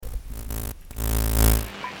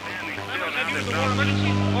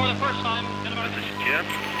emergency for the first time in about... This is Jim,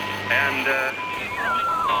 and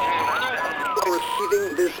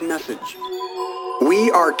receiving this message.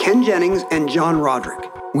 We are Ken Jennings and John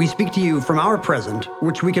Roderick. We speak to you from our present,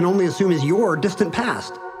 which we can only assume is your distant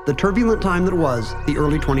past, the turbulent time that was the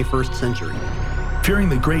early 21st century. Fearing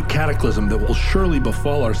the great cataclysm that will surely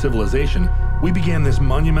befall our civilization, we began this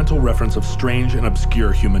monumental reference of strange and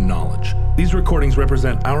obscure human knowledge. These recordings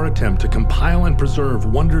represent our attempt to compile and preserve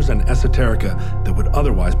wonders and esoterica that would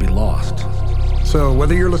otherwise be lost. So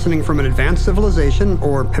whether you're listening from an advanced civilization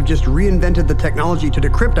or have just reinvented the technology to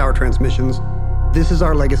decrypt our transmissions, this is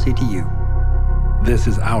our legacy to you. This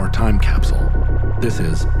is our time capsule. This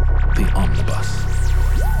is the Omnibus.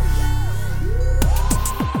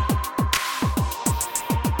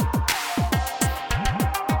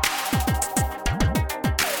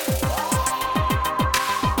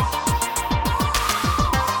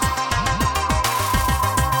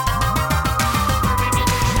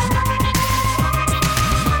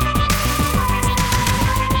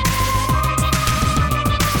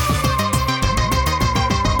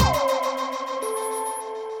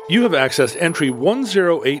 You have accessed entry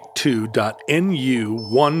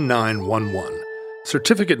 1082.NU1911,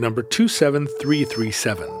 certificate number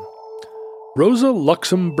 27337. Rosa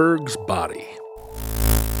Luxemburg's body.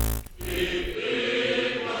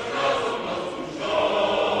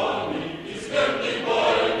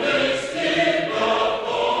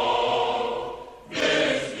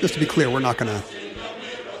 Just to be clear, we're not going to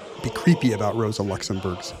be creepy about Rosa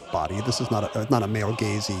Luxemburg's body. This is not a male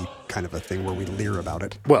gazy kind of a thing where we leer about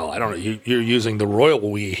it. Well, I don't know. You're using the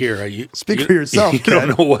royal we here. Speak for yourself, You Ken.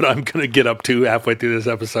 don't know what I'm going to get up to halfway through this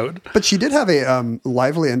episode. But she did have a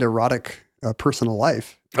lively and erotic personal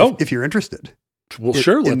life. If you're interested. Well,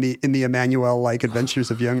 sure. In the Emmanuel-like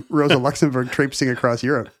adventures of young Rosa Luxemburg traipsing across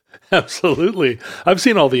Europe. Absolutely. I've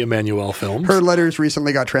seen all the Emmanuel films. Her letters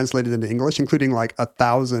recently got translated into English, including like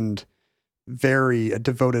 1,000 very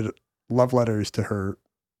devoted love letters to her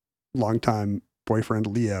longtime boyfriend,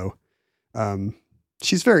 Leo.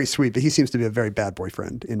 She's very sweet, but he seems to be a very bad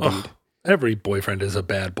boyfriend indeed. Every boyfriend is a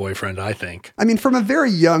bad boyfriend, I think. I mean, from a very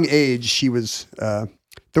young age, she was, the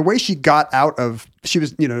way she got out of, she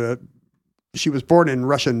was born in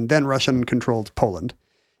Russian-controlled Poland.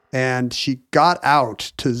 And she got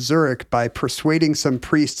out to Zurich by persuading some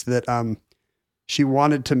priests that she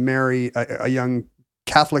wanted to marry a young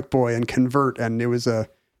Catholic boy and convert, and it was a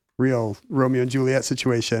real Romeo and Juliet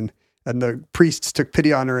situation. And the priests took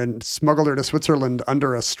pity on her and smuggled her to Switzerland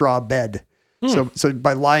under a straw bed. So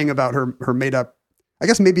by lying about her made up, I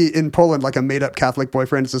guess maybe in Poland, like a made up Catholic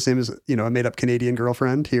boyfriend is the same as, a made up Canadian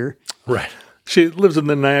girlfriend here. Right. She lives in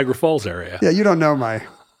the Niagara Falls area. Yeah, you don't know my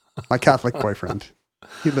Catholic boyfriend.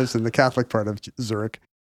 He lives in the Catholic part of Zurich.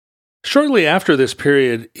 Shortly after this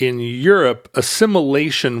period in Europe,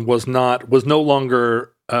 assimilation was no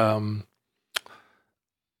longer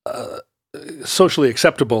socially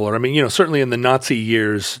acceptable. Or, certainly in the Nazi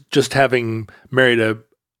years, just having married a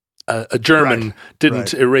German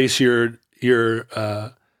didn't erase your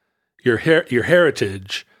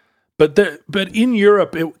heritage. But in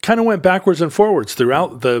Europe, it kind of went backwards and forwards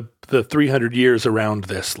throughout the 300 years around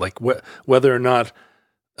this, like whether or not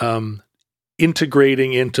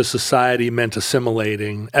integrating into society meant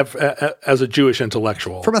assimilating as a Jewish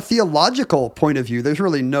intellectual. From a theological point of view, there's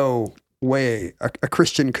really no way a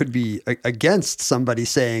Christian could be against somebody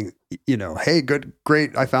saying, hey, good,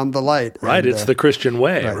 great, I found the light. Right, it's the Christian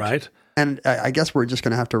way, right? And I guess we're just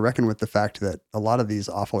going to have to reckon with the fact that a lot of these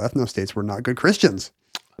awful ethno-states were not good Christians.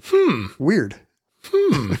 Weird.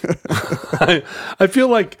 I feel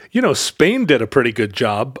like, Spain did a pretty good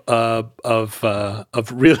job of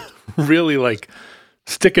really like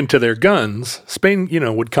sticking to their guns. Spain,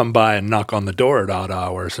 would come by and knock on the door at odd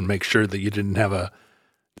hours and make sure that you didn't have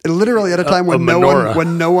literally at a time when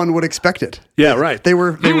no one would expect it. Yeah, right. They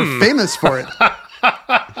were famous for it.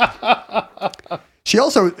 She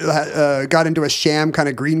also got into a sham kind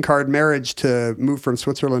of green card marriage to move from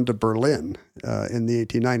Switzerland to Berlin in the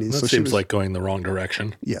 1890s. That seems like going the wrong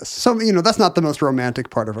direction. Yes. So, that's not the most romantic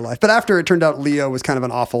part of her life. But after it turned out Leo was kind of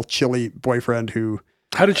an awful, chilly boyfriend who...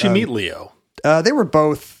 How did she meet Leo? They were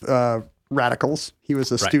both radicals. He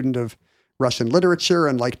was a student of Russian literature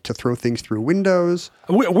and liked to throw things through windows.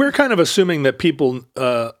 We're kind of assuming that people,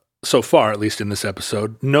 so far, at least in this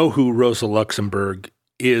episode, know who Rosa Luxemburg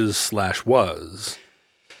is/was.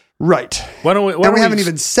 Right. We haven't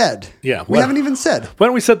even said. Yeah. We haven't even said. Why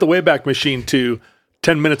don't we set the Wayback Machine to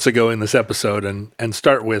 10 minutes ago in this episode and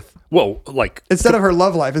start with, instead of her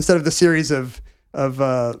love life, instead of the series of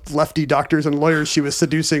lefty doctors and lawyers she was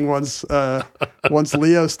seducing once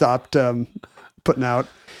Leo stopped putting out.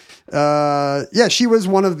 She was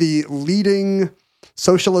one of the leading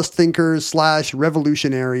socialist thinkers /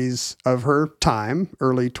 revolutionaries of her time,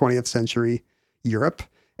 early 20th century Europe.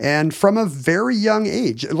 And from a very young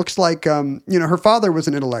age, it looks like, her father was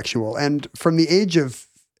an intellectual. And from the age of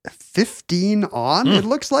 15 on, it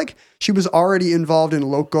looks like she was already involved in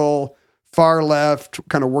local far left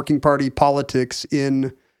kind of working party politics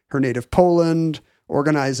in her native Poland,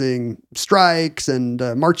 organizing strikes and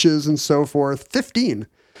marches and so forth. 15.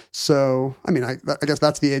 So, I mean, I guess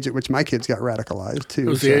that's the age at which my kids got radicalized too. It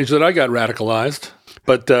was the age that I got radicalized.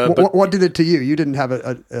 But what did it to you? You didn't have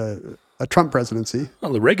a Trump presidency.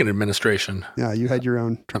 Well, the Reagan administration. Yeah, you had your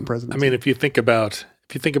own Trump presidency. I mean, if you think about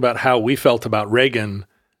how we felt about Reagan,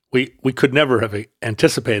 we could never have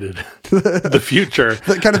anticipated the future.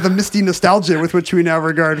 Kind of the misty nostalgia with which we now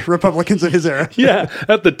regard Republicans of his era. Yeah,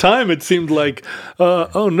 at the time it seemed like,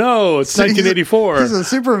 oh no, it's 1984. He's a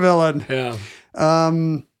supervillain. Yeah.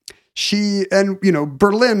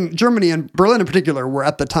 Berlin, Germany and Berlin in particular were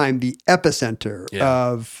at the time the epicenter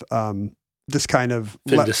of this kind of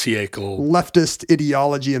leftist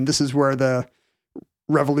ideology. And this is where the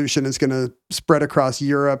revolution is going to spread across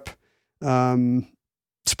Europe.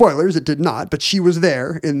 Spoilers, it did not, but she was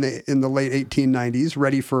there in the late 1890s,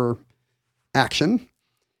 ready for action.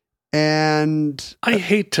 And I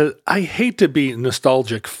hate to be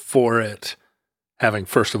nostalgic for it, having,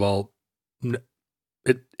 first of all,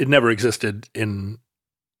 it never existed in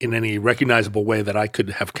any recognizable way that I could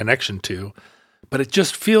have connection to, but it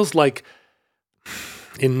just feels like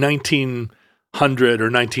in 1900 or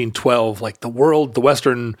 1912, like the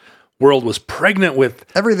Western world was pregnant with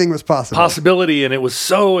everything was possibility, and it was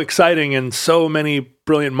so exciting and so many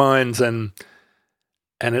brilliant minds, and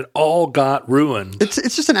it all got ruined.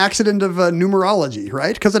 It's just an accident of numerology,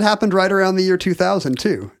 right? Because it happened right around the year 2000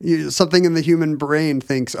 too. Something in the human brain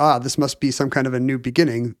thinks, this must be some kind of a new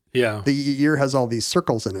beginning. Yeah, the year has all these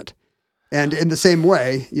circles in it, and in the same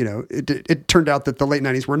way, it turned out that the late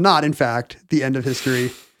 90s were not, in fact, the end of history.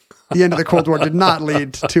 The end of the Cold War did not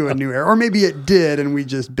lead to a new era, or maybe it did, and we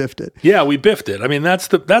just biffed it. Yeah, we biffed it. I mean,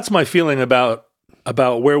 that's my feeling about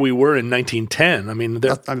where we were in 1910. I mean,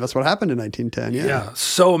 that's what happened in 1910. Yeah,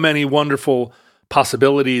 so many wonderful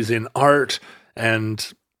possibilities in art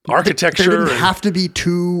and architecture. There didn't have to be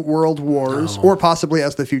two world wars, or possibly,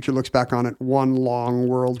 as the future looks back on it, one long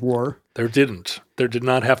world war. There didn't. There did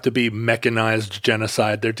not have to be mechanized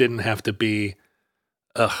genocide. There didn't have to be.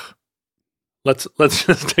 Let's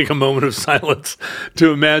just take a moment of silence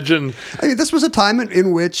to imagine. I mean, this was a time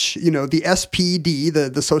in which, the SPD,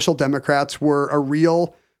 the Social Democrats, were a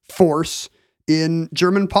real force in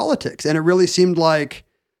German politics. And it really seemed like,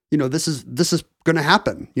 this is going to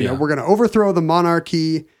happen. We're going to overthrow the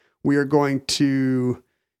monarchy. We are going to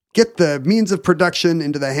get the means of production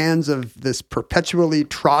into the hands of this perpetually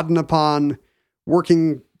trodden upon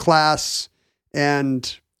working class,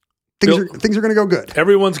 and things are going to go good.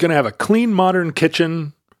 Everyone's going to have a clean, modern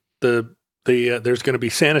kitchen. There's going to be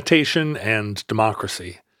sanitation and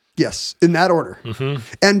democracy. Yes, in that order. Mm-hmm.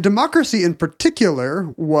 And democracy in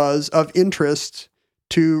particular was of interest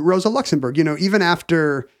to Rosa Luxemburg. Even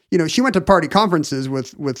after she went to party conferences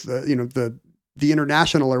with the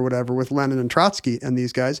International or whatever with Lenin and Trotsky and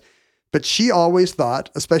these guys, but she always thought,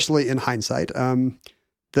 especially in hindsight,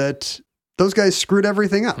 that those guys screwed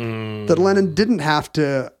everything up. That Lenin didn't have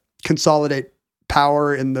to consolidate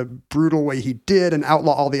power in the brutal way he did and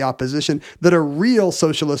outlaw all the opposition, that a real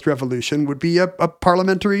socialist revolution would be a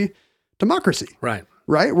parliamentary democracy. Right.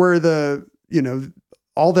 Where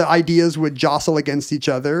all the ideas would jostle against each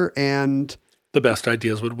other and the best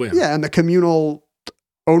ideas would win. Yeah. And the communal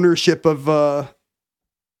ownership of the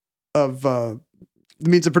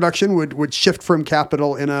means of production would shift from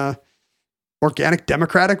capital in a organic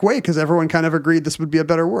democratic way, because everyone kind of agreed this would be a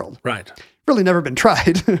better world. Right. Really never been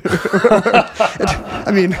tried.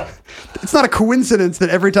 I mean, it's not a coincidence that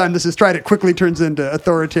every time this is tried, it quickly turns into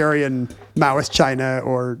authoritarian Maoist China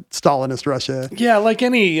or Stalinist Russia. Yeah, like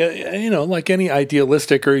any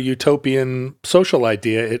idealistic or utopian social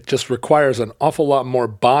idea, it just requires an awful lot more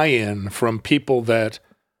buy-in from people that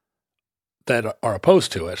are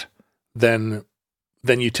opposed to it than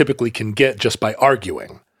you typically can get just by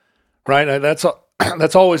arguing. Right? That's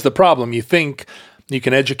always the problem. You think you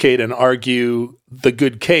can educate and argue the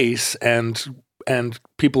good case, and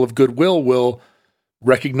people of goodwill will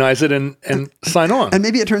recognize it and sign on. And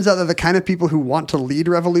maybe it turns out that the kind of people who want to lead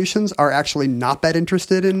revolutions are actually not that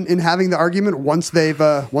interested in having the argument once they've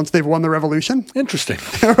won the revolution. Interesting.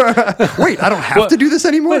 Wait, I don't have to do this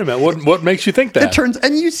anymore. Wait a minute. What makes you think that?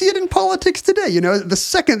 And you see it in politics today. You know, the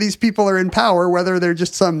second these people are in power, whether they're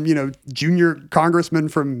just some, you know, junior congressman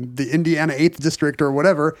from the Indiana 8th district or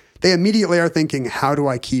whatever, they immediately are thinking, how do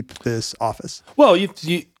I keep this office? Well,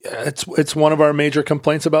 it's one of our major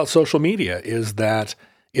complaints about social media is that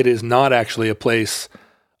it is not actually a place,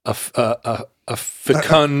 a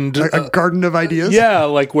fecund, a garden of ideas. Yeah,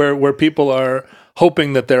 like where people are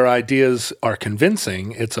hoping that their ideas are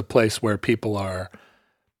convincing. It's a place where people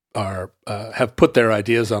have put their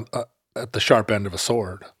ideas on at the sharp end of a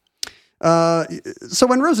sword. So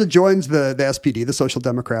when Rosa joins the SPD, the Social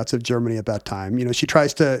Democrats of Germany at that time, you know, she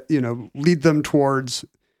tries to, you know, lead them towards,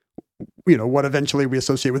 you know, what eventually we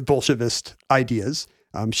associate with Bolshevist ideas.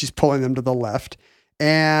 She's pulling them to the left,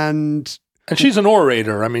 and she's an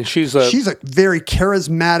orator. I mean, she's a very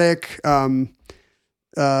charismatic,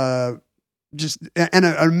 just and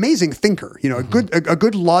an amazing thinker. You know, a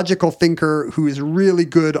good logical thinker who is really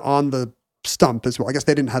good on the stump as well. I guess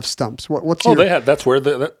they didn't have stumps. What's they had. That's where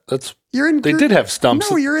they did have stumps.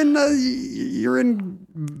 No, you're in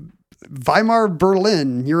Weimar,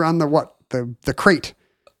 Berlin. You're on the crate.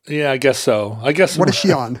 Yeah, I guess so. What is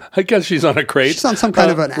she on? I guess she's on a crate. She's on some kind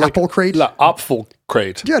of an apple crate. La Apfel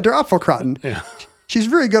crate. Yeah, der Apfelkraten. Yeah. She's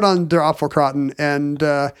very good on der Apfelkraten. And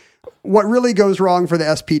what really goes wrong for the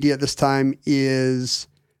SPD at this time is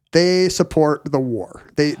they support the war.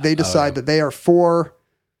 They decide that they are for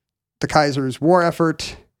the Kaiser's war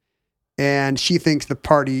effort, and she thinks the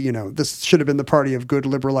party, you know, this should have been the party of good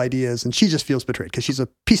liberal ideas, and she just feels betrayed because she's a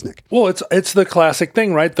peacenik. Well, it's the classic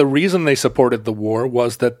thing, right? The reason they supported the war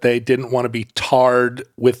was that they didn't want to be tarred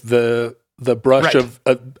with the brush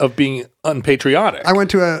of being unpatriotic. I went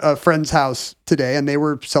to a friend's house today, and they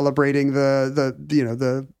were celebrating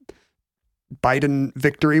the Biden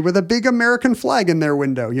victory with a big American flag in their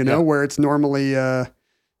window, you know, where it's normally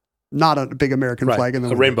not a big American flag in the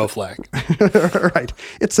window. A rainbow flag. Right.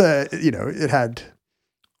 It's it had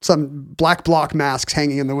some black bloc masks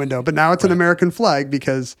hanging in the window, but now it's an American flag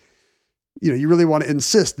because, you know, you really want to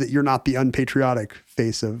insist that you're not the unpatriotic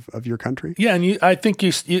face of your country. Yeah. And I think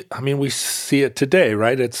we see it today,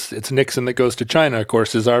 right? It's Nixon that goes to China, of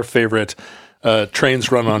course, is our favorite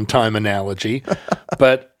trains run on time analogy.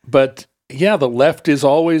 But yeah, the left is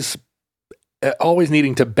always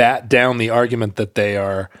needing to bat down the argument that they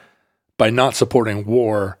are, by not supporting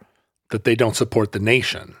war, that they don't support the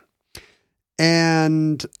nation.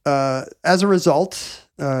 And as a result,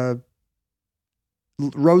 Red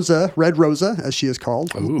Rosa, as she is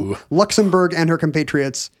called, Luxemburg and her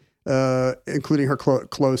compatriots, including her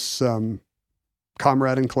close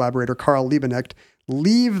comrade and collaborator, Karl Liebknecht,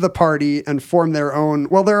 leave the party and form their own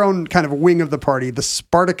kind of wing of the party, the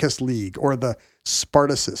Spartacus League, or the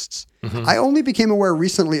Spartacists. Mm-hmm. I only became aware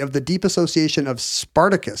recently of the deep association of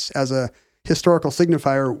Spartacus as a historical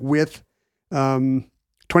signifier with 20th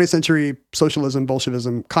century socialism,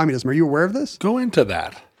 Bolshevism, communism. Are you aware of this? Go into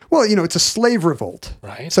that. Well, you know, it's a slave revolt.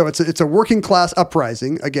 Right. So it's a working class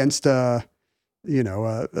uprising against a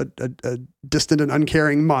distant and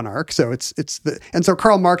uncaring monarch. So and so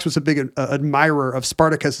Karl Marx was a big admirer of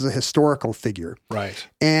Spartacus as a historical figure. Right.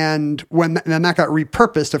 And when that got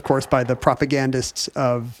repurposed, of course, by the propagandists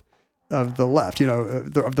of the left, you know,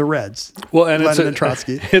 of the Reds. Well, and Lenin and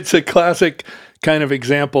Trotsky. It's a classic kind of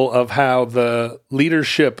example of how the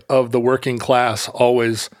leadership of the working class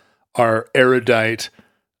always are erudite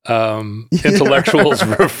intellectuals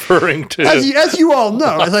referring to... As you all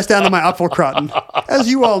know, as I stand on my Apfelkraten, as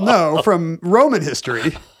you all know from Roman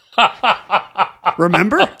history,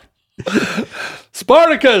 remember?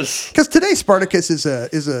 Spartacus! Because today Spartacus is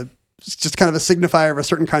just kind of a signifier of a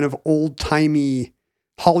certain kind of old-timey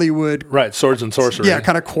Hollywood... Right, swords and sorcery. Yeah,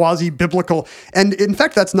 kind of quasi-biblical. And in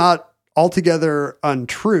fact, that's not altogether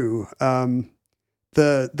untrue.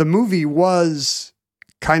 The movie was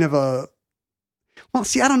kind of a... Well,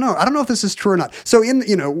 see, I don't know. I don't know if this is true or not. So in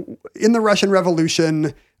the Russian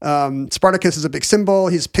Revolution, Spartacus is a big symbol.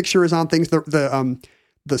 His picture is on things. The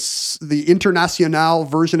Internationale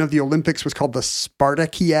version of the Olympics was called the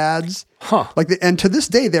Spartakiads. Huh. And to this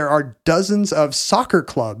day, there are dozens of soccer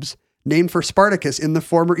clubs named for Spartacus in the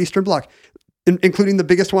former Eastern Bloc, including the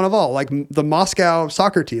biggest one of all, like the Moscow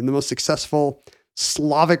soccer team, the most successful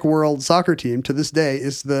Slavic world soccer team to this day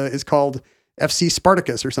is called FC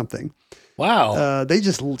Spartacus or something. Wow. They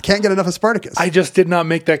just can't get enough of Spartacus. I just did not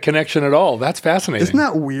make that connection at all. That's fascinating. Isn't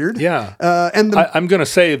that weird? Yeah. And I'm going to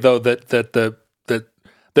say, though, that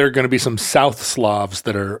there are going to be some South Slavs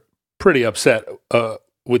that are pretty upset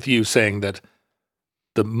with you saying that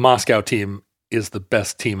the Moscow team is the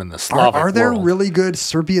best team in the Slavic world. Are there really good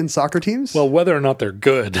Serbian soccer teams? Well, whether or not they're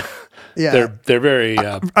good, yeah. they're very...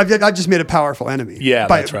 I've just made a powerful enemy. Yeah,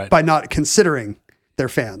 that's right. By not considering their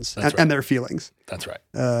fans and their feelings. That's right.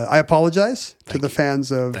 I apologize to the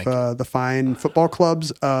fans of the fine football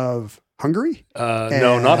clubs of Hungary.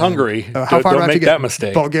 No, not Hungary. How far don't do I have make to get? that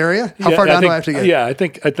mistake. Bulgaria? How far down do I have to get? Yeah, I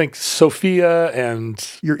think Sofia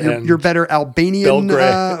and your better Albanian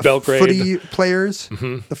Belgrade. footy players,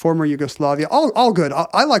 the former Yugoslavia, all good.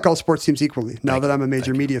 I like all sports teams equally. Now that I'm a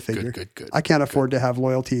major media figure, good. I can't afford to have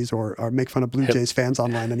loyalties or make fun of Blue Jays fans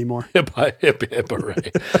online anymore. Hip,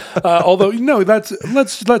 hooray. Although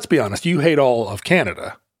let's be honest, you hate all of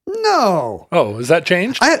Canada. No. Oh, has that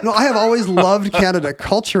changed? I have always loved Canada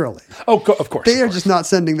culturally. Oh, of course. They are just not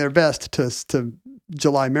sending their best to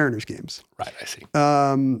July Mariners games. Right, I see.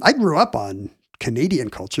 I grew up on Canadian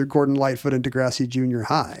culture, Gordon Lightfoot and Degrassi Junior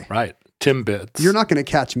High. Right. Timbits. You're not going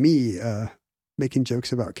to catch me making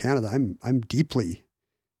jokes about Canada. I'm deeply,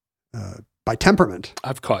 by temperament,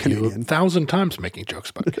 I've caught Canadian. you 1,000 times making jokes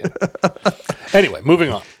about Canada. Anyway,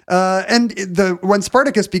 moving on. And when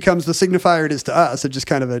Spartacus becomes the signifier it is to us, it's just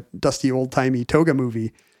kind of a dusty old-timey toga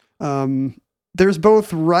movie. There's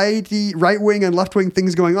both right-wing and left-wing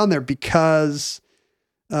things going on there because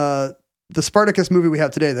the Spartacus movie we have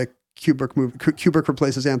today, the Kubrick movie, Kubrick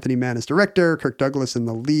replaces Anthony Mann as director, Kirk Douglas in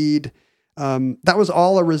the lead. That was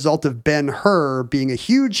all a result of Ben-Hur being a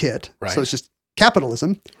huge hit. Right. So it's just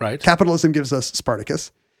capitalism. Right. Capitalism gives us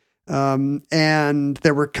Spartacus. And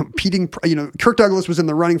there were competing, Kirk Douglas was in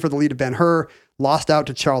the running for the lead of Ben-Hur, lost out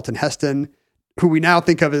to Charlton Heston, who we now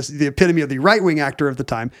think of as the epitome of the right-wing actor of the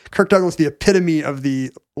time. Kirk Douglas, the epitome of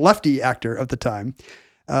the lefty actor of the time.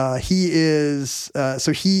 So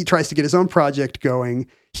he tries to get his own project going.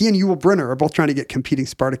 He and Yul Brynner are both trying to get competing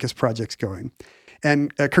Spartacus projects going.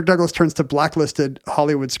 And Kirk Douglas turns to blacklisted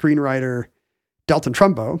Hollywood screenwriter Dalton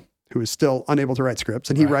Trumbo, who is still unable to write scripts.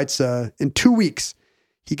 And he writes, in 2 weeks,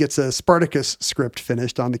 he gets a Spartacus script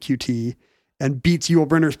finished on the QT and beats Yul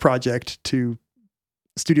Brynner's project to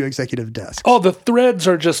studio executive desk. Oh, the threads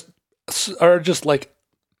are just like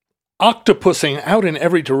octopusing out in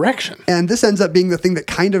every direction. And this ends up being the thing that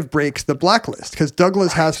kind of breaks the blacklist because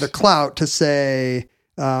Douglas has the clout to say,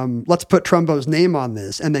 let's put Trumbo's name on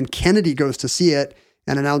this. And then Kennedy goes to see it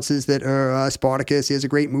and announces that Spartacus is a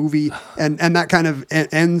great movie. And that kind of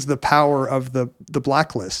ends the power of the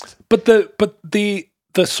blacklist. But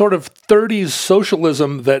the sort of 30s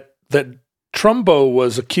socialism that Trumbo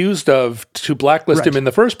was accused of to blacklist him in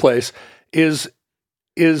the first place is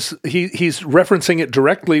he's referencing it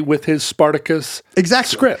directly with his Spartacus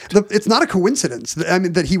script. It's not a coincidence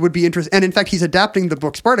that he would be interested. And in fact, he's adapting the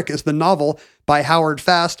book Spartacus, the novel by Howard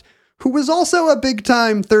Fast, who was also a big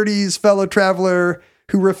time 30s fellow traveler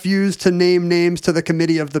who refused to name names to the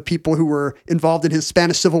committee of the people who were involved in his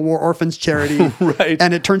Spanish Civil War orphans charity. Right.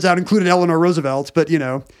 And it turns out included Eleanor Roosevelt, but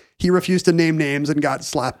he refused to name names and got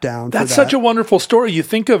slapped down. That's such a wonderful story. You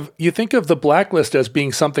think of the blacklist as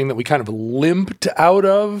being something that we kind of limped out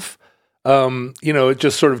of. It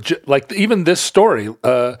just sort of like even this story,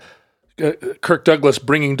 Kirk Douglas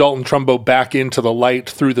bringing Dalton Trumbo back into the light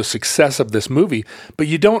through the success of this movie. But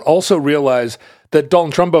you don't also realize that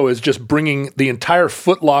Dalton Trumbo is just bringing the entire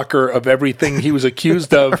footlocker of everything he was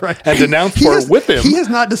accused of and denounced with him. He has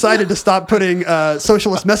not decided to stop putting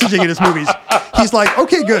socialist messaging in his movies. He's like,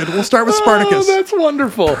 okay, good. We'll start with Spartacus. Oh, that's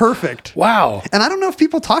wonderful. Perfect. Wow. And I don't know if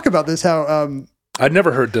people talk about this, how... I'd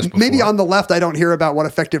never heard this before. Maybe on the left, I don't hear about what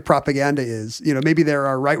effective propaganda is. Maybe there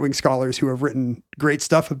are right-wing scholars who have written great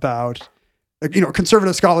stuff about...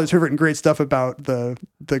 conservative scholars who've written great stuff about the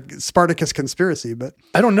Spartacus conspiracy, but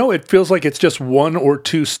I don't know. It feels like it's just one or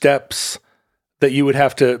two steps that you would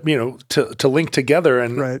have to, to link together,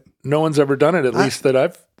 and no one's ever done it. At least that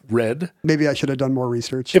I've read. Maybe I should have done more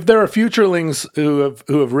research. If there are futurelings who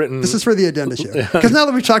have written, this is for the Addenda show. Because now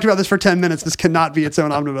that we've talked about this for 10 minutes, this cannot be its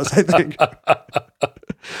own omnibus. I think.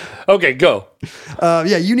 Okay, go.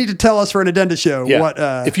 You need to tell us for an Addenda show what.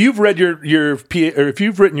 If you've read if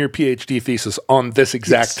you've written your PhD thesis on this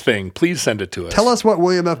exact thing, please send it to us. Tell us what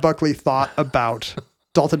William F. Buckley thought about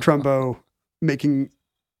Dalton Trumbo making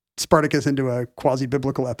Spartacus into a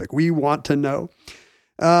quasi-biblical epic. We want to know.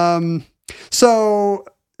 So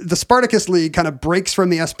the Spartacus League kind of breaks from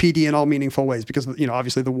the SPD in all meaningful ways because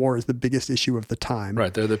obviously the war is the biggest issue of the time.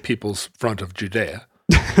 Right, they're the People's Front of Judea.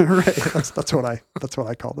 Right, that's what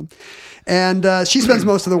I call them. And she spends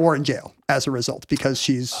most of the war in jail as a result because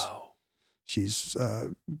she's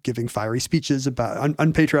giving fiery speeches about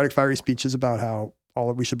unpatriotic fiery speeches about how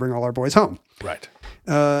we should bring all our boys home. Right.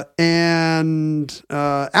 And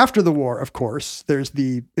after the war, of course,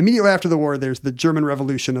 immediately after the war, there's the German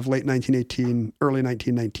Revolution of late 1918, early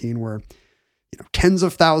 1919, where tens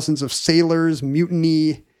of thousands of sailors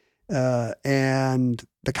mutiny, and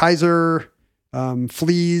the Kaiser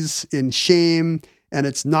flees in shame. And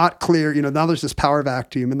it's not clear, now there's this power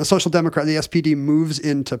vacuum, and the Social Democrat, the SPD, moves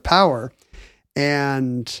into power,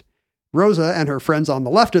 and Rosa and her friends on the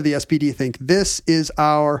left of the SPD think this is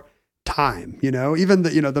our time. Even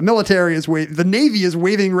the military the Navy is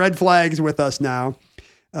waving red flags with us now,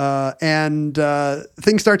 and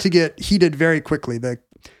things start to get heated very quickly. The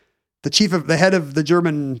head of the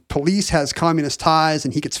German police has communist ties,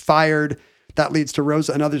 and he gets fired. That leads to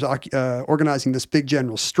Rosa and others organizing this big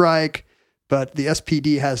general strike. But the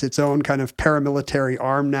SPD has its own kind of paramilitary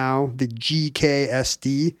arm now, the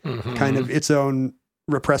GKSD, kind of its own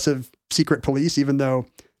repressive secret police, even though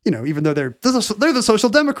they're the Social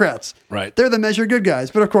Democrats. Right. They're the measure good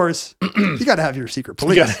guys. But of course, you got to have your secret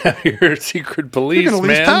police. You got to have your secret police, You're going to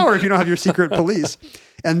lose power if you don't have your secret police.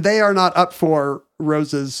 And they are not up for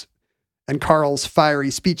Rosa's and Carl's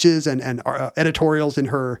fiery speeches and editorials in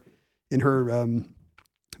her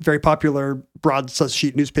very popular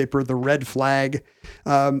broadsheet newspaper, The Red Flag.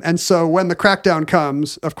 And so when the crackdown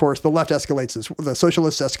comes, of course, the left escalates, the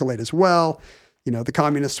socialists escalate as well. The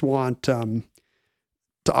communists want to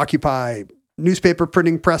occupy newspaper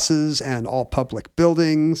printing presses and all public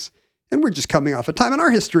buildings. And we're just coming off a time in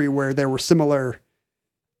our history where there were similar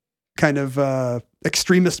kind of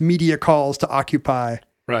extremist media calls to occupy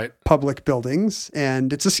public buildings.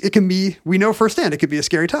 And we know firsthand, it could be a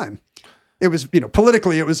scary time. It was,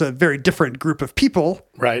 politically, it was a very different group of people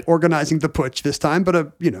organizing the putsch this time. But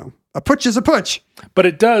a putsch is a putsch. But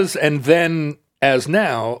it does, and then as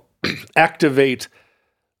now, activate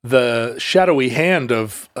the shadowy hand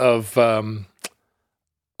of the,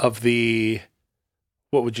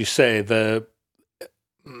 what would you say,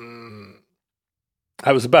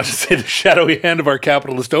 I was about to say the shadowy hand of our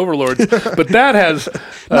capitalist overlords, but that has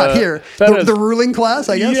not here. The ruling class,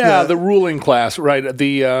 I guess. Yeah, the ruling class, right?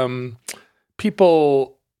 The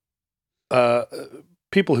people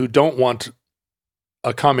who don't want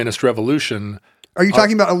a communist revolution. Are you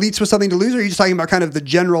talking about elites with something to lose, or are you just talking about kind of the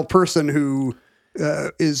general person who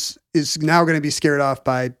is now going to be scared off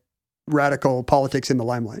by radical politics in the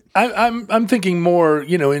limelight? I'm thinking more,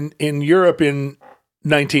 in Europe in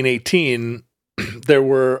 1918. There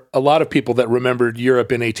were a lot of people that remembered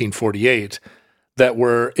Europe in 1848 that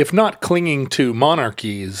were, if not clinging to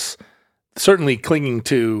monarchies, certainly clinging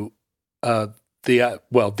to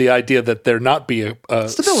the idea that there not be a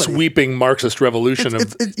sweeping Marxist revolution.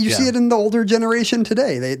 You see it in the older generation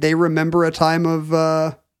today. They remember a time of,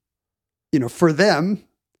 for them,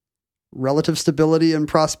 relative stability and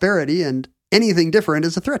prosperity, and anything different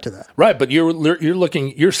is a threat to that. Right, but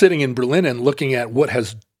you're sitting in Berlin and looking at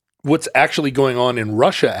what's actually going on in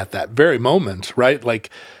Russia at that very moment, right?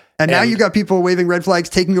 And now you got people waving red flags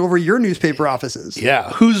taking over your newspaper offices.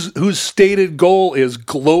 Yeah, whose stated goal is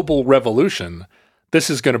global revolution.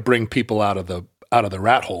 This is going to bring people out of the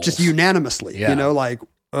rat holes. Just unanimously,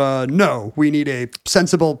 no, we need a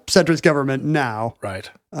sensible centrist government now.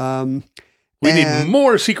 Right. We need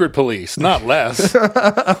more secret police, not less.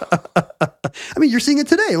 I mean, you're seeing it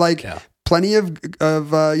today. Plenty of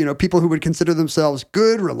people who would consider themselves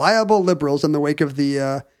good, reliable liberals in the wake of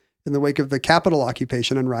the Capitol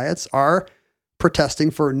occupation and riots are protesting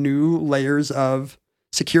for new layers of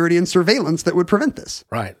security and surveillance that would prevent this.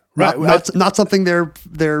 Right. Not something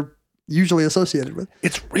they're usually associated with.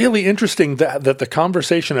 It's really interesting that the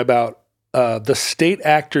conversation about the state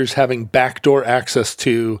actors having backdoor access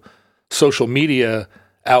to social media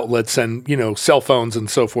outlets and, cell phones and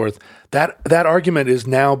so forth, that argument is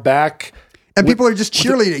now back. And people are just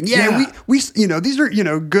cheerleading. We these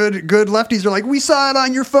are, good lefties are like, we saw it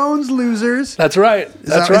on your phones, losers. That's right. Is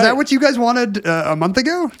that what you guys wanted a month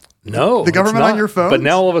ago? No. The government on your phones? But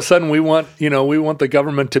now all of a sudden we want the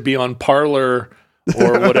government to be on Parler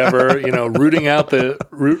or whatever, rooting out the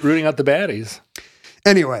baddies.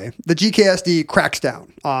 Anyway, the GKSD cracks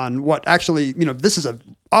down on what actually, this is an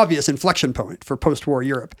obvious inflection point for post-war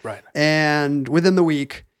Europe. Right. And within the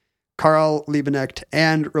week, Karl Liebknecht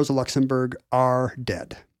and Rosa Luxemburg are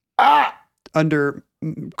dead. Under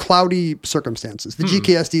cloudy circumstances. The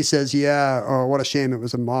GKSD says, what a shame, it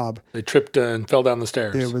was a mob. They tripped and fell down the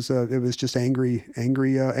stairs. It was just angry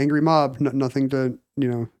mob. Nothing to,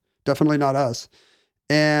 definitely not us.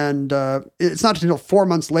 And it's not until 4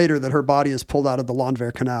 months later that her body is pulled out of the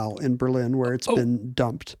Landwehr Canal in Berlin, where it's been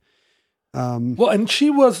dumped. Well, and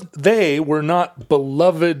they were not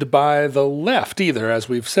beloved by the left either, as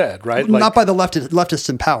we've said, right? Not by the leftists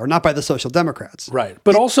in power, not by the Social Democrats. Right.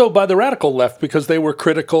 But also by the radical left, because they were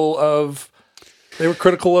critical of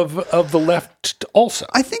the left also.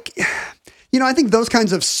 I think, I think those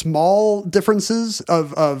kinds of small differences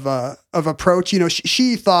of approach,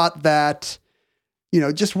 she thought that,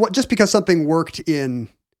 just because something worked in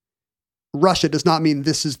Russia does not mean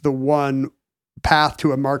this is the one path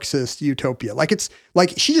to a Marxist utopia. It's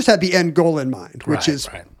like she just had the end goal in mind, which is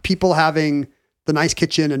people having the nice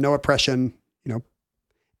kitchen and no oppression,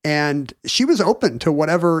 and she was open to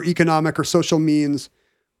whatever economic or social means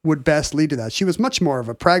would best lead to that. She was much more of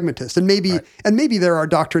a pragmatist, and maybe there are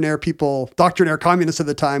doctrinaire communists at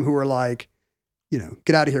the time who were like,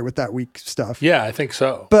 get out of here with that weak stuff. Yeah, I think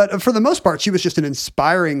so. But for the most part, she was just an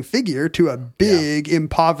inspiring figure to a big,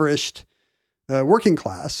 impoverished working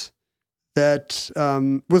class that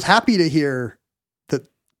was happy to hear that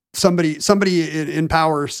somebody in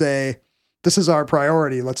power say, this is our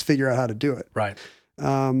priority, let's figure out how to do it. Right.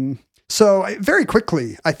 So very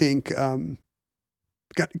quickly, I think,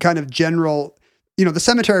 got kind of general, the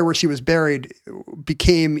cemetery where she was buried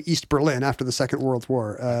became East Berlin after the Second World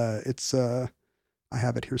War. It's, I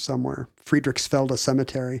have it here somewhere, Friedrichsfelde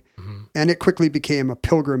Cemetery. Mm-hmm. And it quickly became a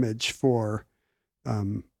pilgrimage for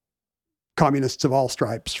communists of all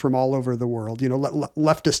stripes from all over the world,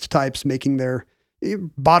 leftist types making their,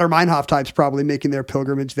 Baader-Meinhof types probably making their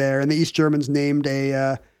pilgrimage there. And the East Germans named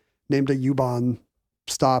a U-Bahn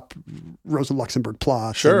stop Rosa Luxemburg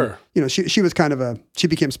Platz. Sure. And, she was kind of she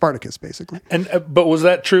became Spartacus basically. And, but was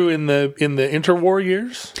that true in the interwar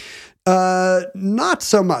years? Not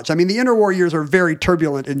so much. I mean, the interwar years are very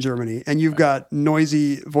turbulent in Germany, and you've got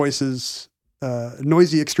noisy voices,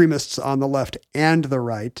 noisy extremists on the left and the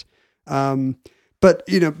right. But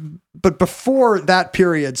before that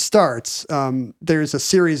period starts, there's a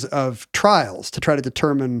series of trials to try to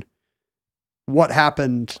determine what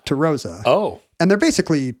happened to Rosa. Oh. And they're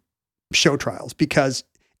basically show trials because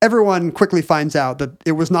everyone quickly finds out that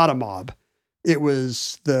it was not a mob. It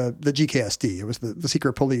was the GKSD. It was the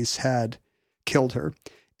secret police had killed her.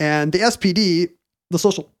 And the SPD, the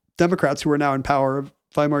Social Democrats who are now in power of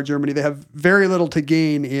Weimar Germany, they have very little to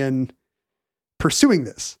gain in pursuing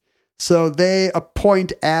this. So they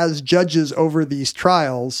appoint as judges over these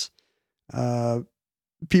trials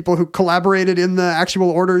people who collaborated in the actual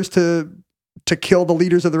orders to kill the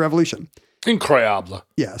leaders of the revolution. Incroyable.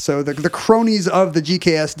 Yeah, so the cronies of the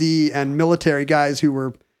GKSD and military guys who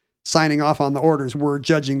were signing off on the orders were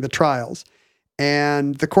judging the trials.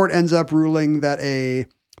 And the court ends up ruling that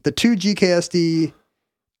the two GKSD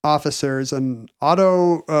officers, an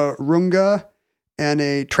Otto Runge and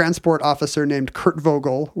a transport officer named Kurt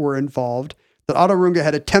Vogel, were involved. That Otto Runge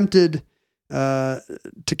had attempted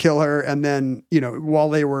to kill her, and then, while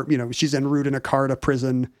they were, she's en route in a car to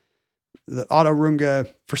prison, that Otto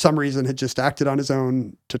Runge, for some reason, had just acted on his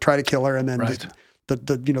own to try to kill her, and then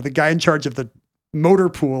the guy in charge of the motor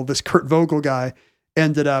pool, this Kurt Vogel guy,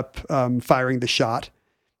 ended up firing the shot.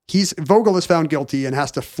 Vogel is found guilty and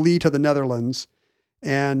has to flee to the Netherlands,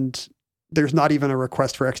 and there's not even a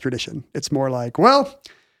request for extradition. It's more like, well,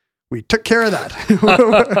 we took care of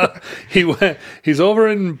that. He's over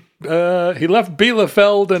in, he left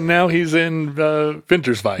Bielefeld and now he's in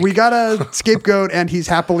Winterswijk. We got a scapegoat and he's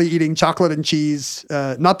happily eating chocolate and cheese,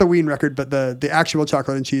 not the Wien record, but the actual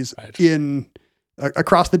chocolate and cheese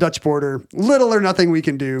across the Dutch border. Little or nothing we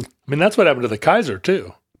can do. I mean, that's what happened to the Kaiser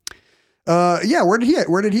too. Yeah, where did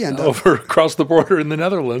he end up? Over across the border in the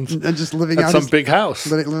Netherlands, and just living at out some big house,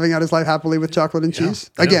 living out his life happily with chocolate and cheese.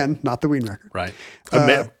 Again, not the Wien record, right?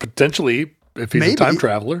 Potentially, if he's a time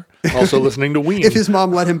traveler, also listening to Wien. If his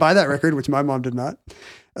mom let him buy that record, which my mom did not.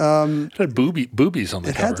 It had boobies on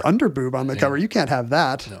the cover. It had underboob on the cover. You can't have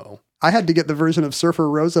that. No. I had to get the version of Surfer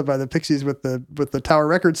Rosa by the Pixies with the Tower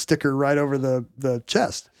Records sticker right over the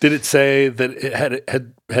chest. Did it say that it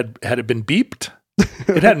had it been beeped?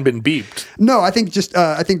 It hadn't been beeped. No, I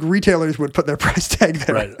think retailers would put their price tag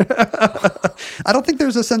there. Right. I don't think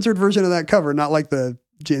there's a censored version of that cover, not like the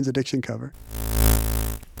Jane's Addiction cover.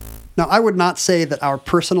 Now, I would not say that our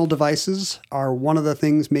personal devices are one of the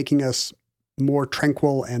things making us more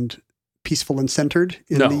tranquil and peaceful and centered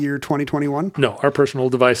in the year 2021. No, our personal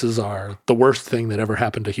devices are the worst thing that ever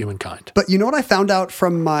happened to humankind. But you know what I found out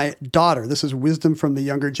from my daughter? This is wisdom from the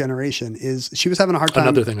younger generation, is she was having a hard time.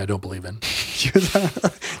 Another thing I don't believe in.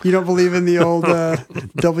 You don't believe in the old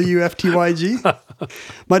WFTYG?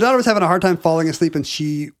 My daughter was having a hard time falling asleep, and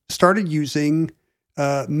she started using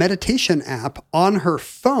a meditation app on her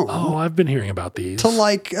phone. Oh, I've been hearing about these. To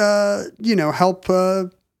help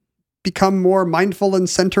become more mindful and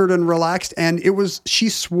centered and relaxed. And she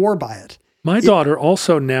swore by it. My daughter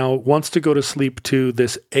also now wants to go to sleep to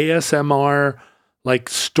this ASMR like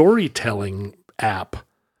storytelling app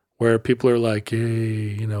where people are like,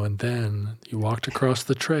 hey, and then you walked across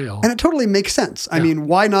the trail. And it totally makes sense. I mean,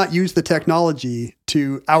 why not use the technology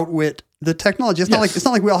to outwit the technology? It's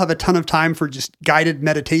not like we all have a ton of time for just guided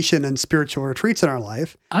meditation and spiritual retreats in our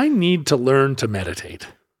life. I need to learn to meditate.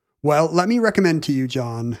 Well, let me recommend to you,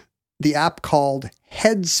 John, the app called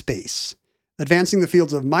Headspace, advancing the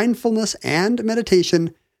fields of mindfulness and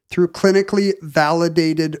meditation through clinically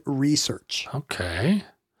validated research. Okay.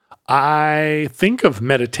 I think of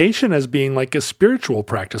meditation as being like a spiritual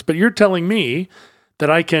practice, but you're telling me that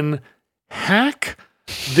I can hack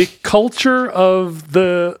the culture of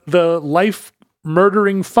the life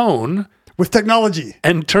murdering phone with technology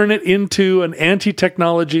and turn it into an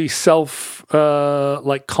anti-technology calming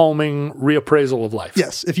reappraisal of life.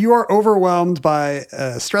 Yes. If you are overwhelmed by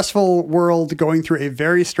a stressful world going through a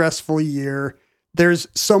very stressful year, there's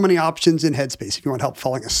so many options in Headspace. If you want help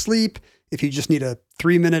falling asleep, if you just need a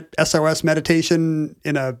 3-minute SOS meditation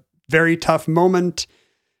in a very tough moment,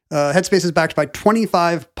 Headspace is backed by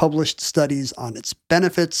 25 published studies on its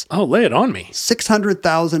benefits. Oh, lay it on me.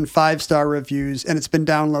 600,000 5-star reviews, and it's been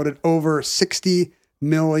downloaded over 60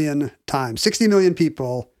 million times. 60 million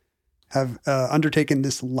people have undertaken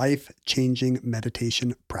this life-changing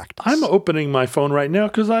meditation practice. I'm opening my phone right now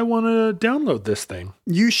because I want to download this thing.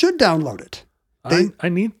 You should download it. I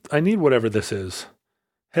need whatever this is.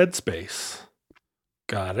 Headspace.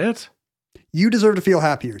 Got it. You deserve to feel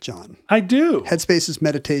happier, John. I do. Headspace is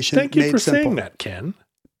meditation. Thank you made for simple. saying that, Ken.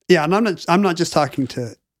 Yeah, and I'm not just talking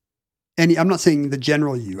to I'm not saying the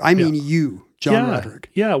general you. I mean you, John Roderick.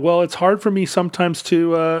 Yeah, well, it's hard for me sometimes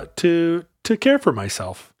to care for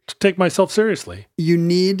myself, to take myself seriously. You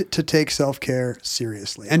need to take self-care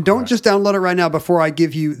seriously. And don't just download it right now before I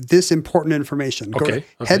give you this important information. Go to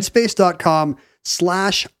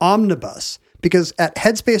headspace.com/omnibus. Because at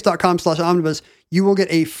headspace.com/omnibus, you will get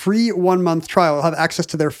a free 1-month trial. You'll have access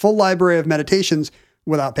to their full library of meditations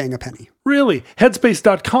without paying a penny. Really?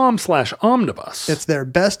 Headspace.com/omnibus. It's their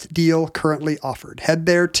best deal currently offered. Head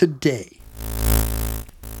there today.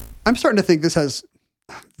 I'm starting to think this has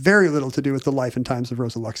very little to do with the life and times of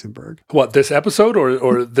Rosa Luxemburg. What, this episode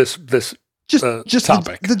or this Just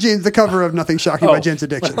topic? The cover of Nothing Shocking by Jane's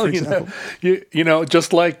Addiction, for example.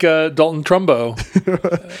 Just like Dalton Trumbo.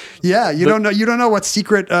 Yeah, you don't know what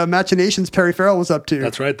secret machinations Perry Farrell was up to.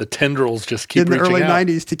 That's right. The tendrils just keep in the reaching early out.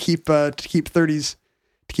 90s to keep 30s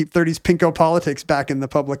pinko politics back in the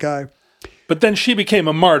public eye. But then she became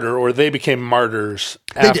a martyr, or they became martyrs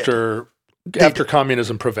after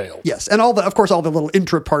communism prevailed. Yes, and all the little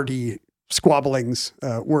intra-party squabblings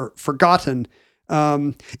were forgotten.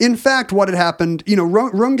 In fact, what had happened,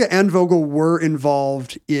 Runge and Vogel were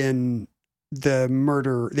involved in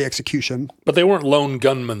the execution. But they weren't lone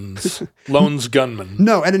gunmen.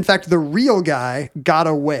 No, and in fact, the real guy got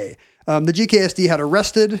away. The GKSD had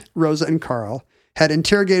arrested Rosa and Carl, had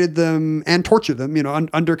interrogated them and tortured them,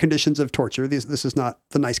 under conditions of torture. This is not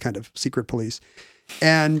the nice kind of secret police.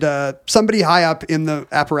 And somebody high up in the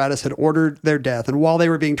apparatus had ordered their death. And while they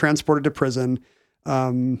were being transported to prison,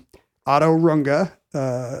 Otto Runge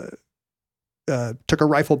took a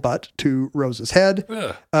rifle butt to Rosa's head.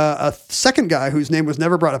 A second guy whose name was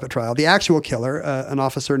never brought up at trial, the actual killer, an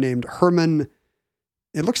officer named Hermann,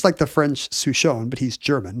 it looks like the French Souchon, but he's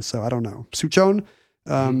German, so I don't know. Souchon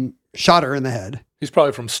shot her in the head. He's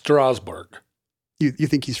probably from Strasbourg. You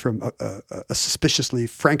think he's from a suspiciously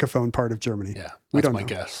francophone part of Germany? Yeah, we don't my know.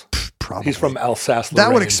 Guess. Probably. He's from Alsace.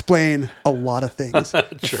 That would explain a lot of things.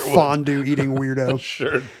 Sure Fondue eating weirdo.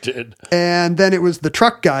 Sure did. And then it was the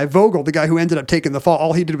truck guy, Vogel, the guy who ended up taking the fall.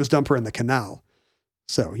 All he did was dump her in the canal.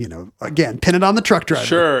 So, again, pin it on the truck driver.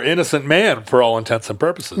 Sure, innocent man for all intents and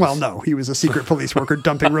purposes. Well, no, he was a secret police worker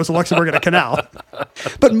dumping Rosa Luxemburg in a canal.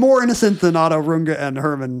 But more innocent than Otto Runge and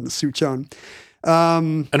Hermann Souchon.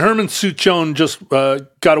 And Hermann Souchon just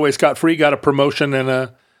got away scot-free, got a promotion and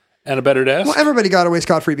a better desk? Well, everybody got away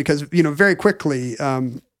scot-free because, very quickly,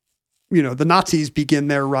 the Nazis begin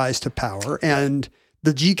their rise to power, and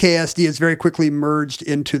the GKSD is very quickly merged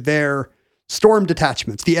into their storm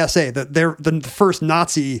detachments, the SA, the first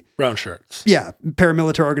Nazi brown shirts. Yeah,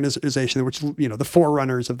 paramilitary organization, which, the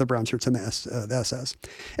forerunners of the brown shirts and the SS.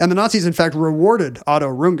 And the Nazis, in fact, rewarded Otto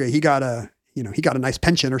Runge. He got a nice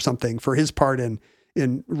pension or something for his part in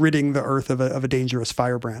ridding the earth of a dangerous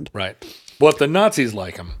firebrand. Right. Well, if the Nazis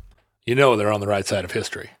like him, they're on the right side of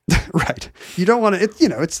history. Right. You don't want to,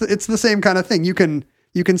 it's the same kind of thing. You can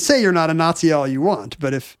say you're not a Nazi all you want,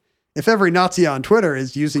 but if every Nazi on Twitter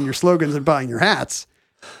is using your slogans and buying your hats,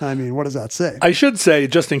 I mean, what does that say? I should say,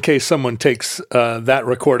 just in case someone takes that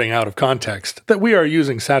recording out of context, that we are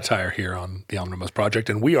using satire here on the Omnibus Project,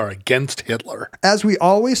 and we are against Hitler. As we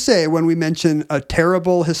always say when we mention a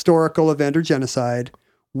terrible historical event or genocide,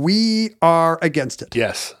 we are against it.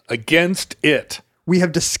 Yes, against it. We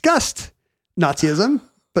have discussed Nazism,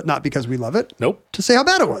 but not because we love it, Nope, to say how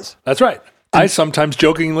bad it was. that's right. I sometimes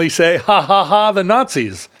jokingly say, ha ha ha, the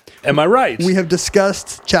Nazis. Am I right? We have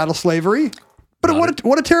discussed chattel slavery, but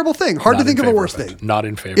what a terrible thing. Hard to Not think in of a favor worse it. thing Not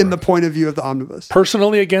in favor in the of it. point of view of the omnibus.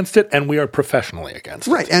 Personally against it, and we are professionally against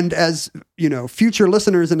it. Right. And as, future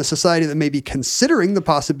listeners in a society that may be considering the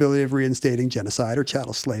possibility of reinstating genocide or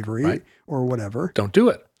chattel slavery Right. or whatever, Don't do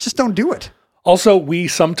it. just don't do it. Also, we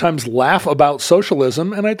sometimes laugh about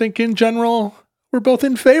socialism, and I think in general, we're both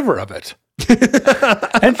in favor of it.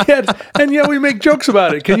 and yet we make jokes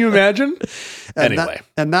about it. Can you imagine? Anyway,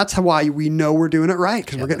 And that's why we know we're doing it right,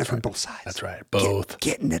 because we're getting it from both sides. that's right. Both.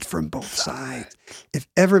 Getting it from both sides. If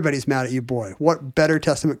everybody's mad at you, boy, what better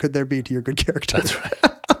testament could there be to your good character? That's right.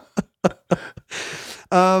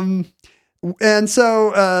 And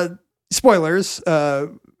so, spoilers,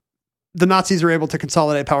 the Nazis are able to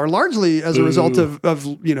consolidate power largely as a result of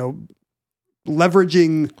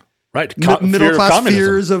leveraging Right. middle class communism.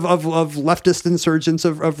 fears of leftist insurgents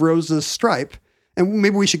of Rose's stripe. And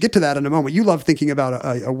maybe we should get to that in a moment. You love thinking about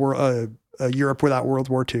a Europe without World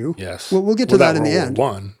War II. Yes. We'll get to Without that in the World end.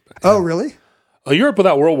 War One. Oh, really? A Europe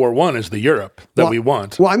without World War I is the Europe that we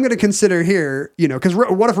want. Well, I'm going to consider here, because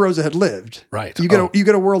what if Rosa had lived? Right. You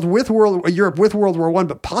get a world with a Europe with World War I,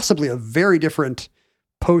 but possibly a very different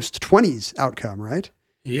post-20s outcome, right?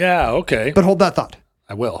 Yeah, okay. But hold that thought.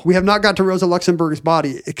 I will. We have not got to Rosa Luxemburg's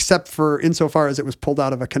body, except for insofar as it was pulled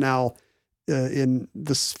out of a canal in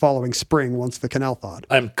this following spring once the canal thawed,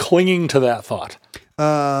 I'm clinging to that thought.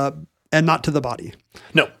 and not to the body.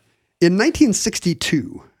 No. In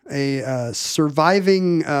 1962, a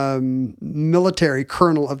surviving military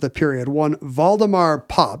colonel of the period, one Waldemar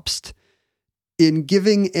Popst, in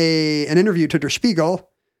giving an interview to Der Spiegel,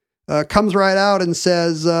 comes right out and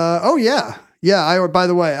says, "Oh yeah, by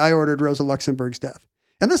the way, I ordered Rosa Luxemburg's death."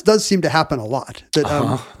 And this does seem to happen a lot.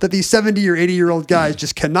 That these 70 or 80-year-old guys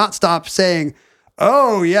just cannot stop saying,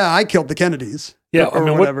 "Oh yeah, I killed the Kennedys." Yeah, or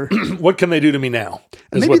whatever. What can they do to me now?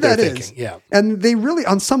 Maybe what they're that thinking. is. Yeah. And they really,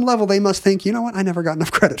 on some level, they must think, you know what? I never got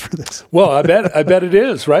enough credit for this. Well, I bet it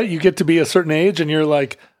is, right? You get to be a certain age and you're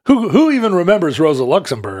like, who even remembers Rosa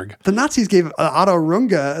Luxemburg? The Nazis gave Otto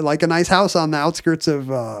Runge like a nice house on the outskirts of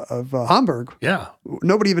Hamburg. Yeah.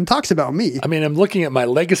 Nobody even talks about me. I mean, I'm looking at my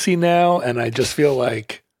legacy now and I just feel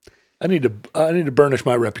like I need to burnish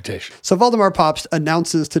my reputation. So Waldemar Popst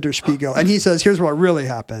announces to Der Spiegel, and he says, here's what really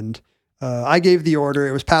happened. I gave the order.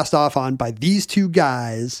 It was passed off on by these two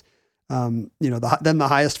guys, then the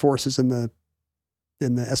highest forces in the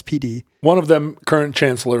SPD. One of them, current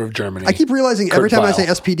Chancellor of Germany. I keep realizing Kurt every time I Weill. say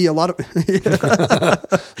SPD, a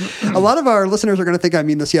lot of our listeners are going to think I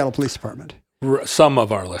mean the Seattle Police Department. Some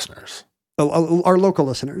of our listeners. Our local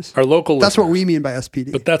listeners. Our local That's what listeners. we mean by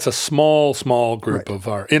SPD. But that's a small group Right. of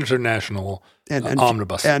our international and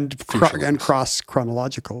omnibus. and cross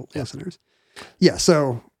chronological listeners. Yeah.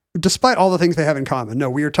 So despite all the things they have in common, no,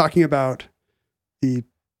 we are talking about the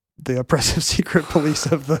oppressive secret police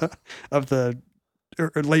of the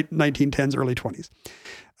late 1910s, early 20s.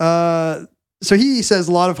 So he says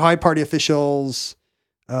a lot of high party officials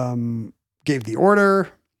gave the order.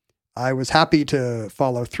 I was happy to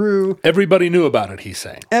follow through. Everybody knew about it, he's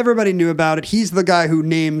saying. Everybody knew about it. He's the guy who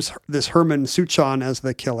names this Hermann Suchon as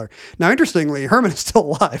the killer. Now, interestingly, Hermann is still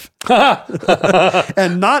alive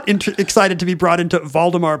and not excited to be brought into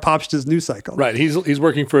Waldemar Popst's news cycle. Right. He's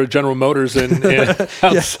working for General Motors in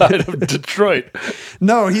outside of Detroit.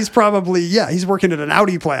 No, he's probably, he's working at an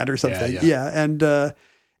Audi plant or something. Yeah.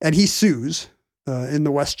 And he sues in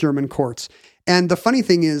the West German courts. And the funny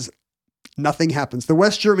thing is, nothing happens.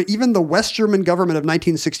 Even the West German government of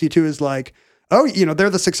 1962 is like, oh, they're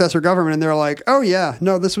the successor government. And they're like, oh yeah,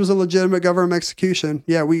 no, this was a legitimate government execution.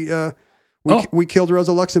 Yeah, we killed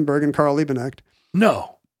Rosa Luxemburg and Karl Liebknecht.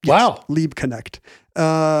 No. Yes, Wow. Liebknecht.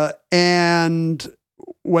 And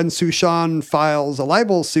when Suchon files a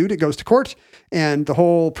libel suit, it goes to court, and the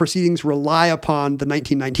whole proceedings rely upon the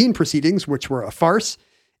 1919 proceedings, which were a farce.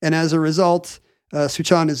 And as a result,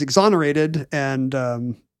 Suchon is exonerated, and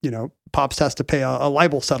Popst has to pay a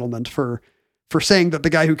libel settlement for saying that the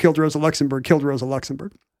guy who killed Rosa Luxemburg killed Rosa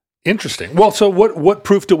Luxemburg. Interesting. Well, so what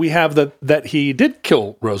proof do we have that he did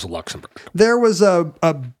kill Rosa Luxemburg? There was a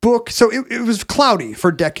book, so it was cloudy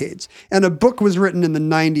for decades, and a book was written in the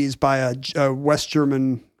 90s by a West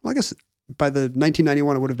German, well, I guess by the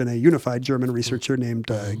 1991, it would have been a unified German researcher named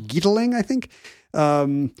Gieteling, I think,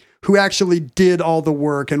 who actually did all the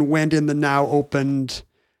work and went in the now opened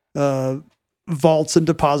vaults and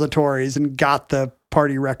depositories and got the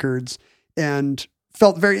party records and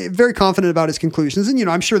felt very, very confident about his conclusions. And,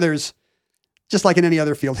 I'm sure there's, just like in any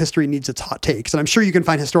other field, history needs its hot takes. And I'm sure you can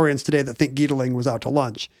find historians today that think Gieteling was out to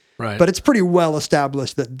lunch. Right. But it's pretty well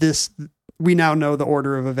established that we now know the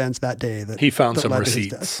order of events that day. That he found that some led to his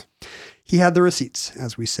receipts. death. He had the receipts,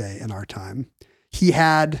 as we say in our time. He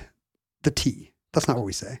had the tea. That's not what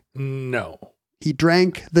we say. No. He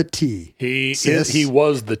drank the tea. He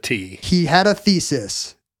was the tea. He had a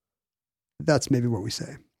thesis. That's maybe what we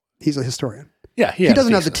say. He's a historian. Yeah, he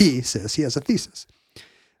doesn't have the tea, sis. He has a thesis.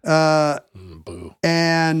 Boo.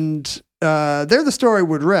 And there the story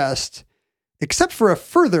would rest, except for a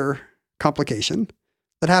further complication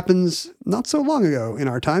that happens not so long ago in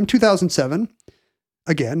our time, 2007.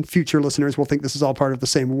 Again, future listeners will think this is all part of the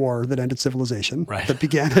same war that ended civilization, right? That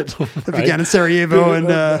began in Sarajevo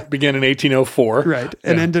and began in 1804, right?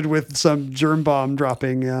 And ended with some germ bomb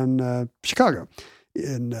dropping on Chicago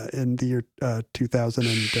in the year 2000.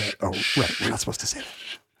 Right, we're not supposed to say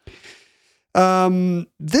that.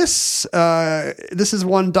 This is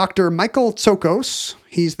one Dr. Michael Tsokos.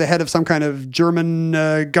 He's the head of some kind of German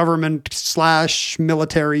government /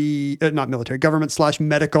 military, not military, government /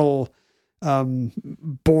 medical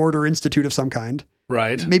board or institute of some kind.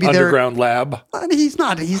 Right. Maybe underground lab. He's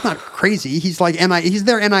not crazy. He's like he's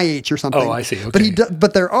their NIH or something. Oh, I see. Okay.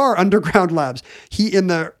 But there are underground labs.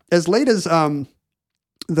 As late as the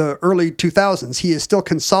early 2000s, he is still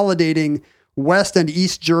consolidating West and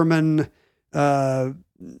East German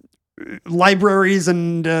libraries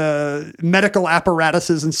and medical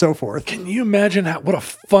apparatuses and so forth. Can you imagine what a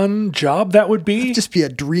fun job that would be? It'd just be a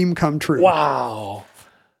dream come true. Wow.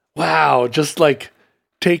 Just like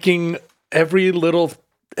taking every little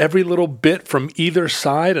bit from either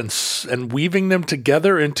side and weaving them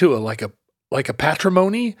together into a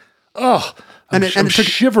patrimony. Oh, I'm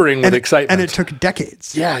shivering with excitement. And it took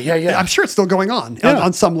decades. Yeah. I'm sure it's still going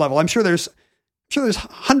on some level. I'm sure there's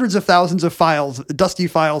hundreds of thousands of files, dusty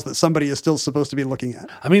files that somebody is still supposed to be looking at.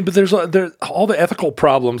 I mean, but there's all the ethical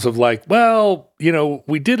problems of like, well,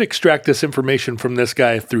 we did extract this information from this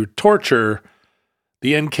guy through torture,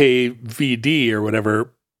 the NKVD or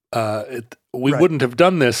whatever. We wouldn't have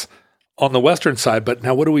done this on the Western side, but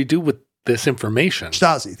now what do we do with this information?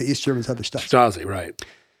 Stasi. The East Germans had their Stasi. Stasi, right.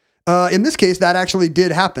 In this case, that actually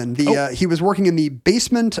did happen. He was working in the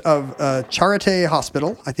basement of Charité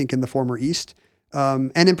Hospital, I think in the former East.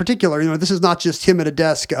 And in particular, this is not just him at a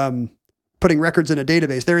desk putting records in a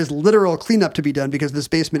database. There is literal cleanup to be done because this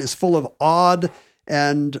basement is full of odd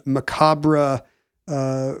and macabre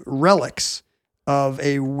relics of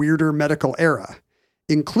a weirder medical era,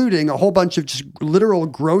 including a whole bunch of just literal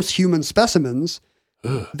gross human specimens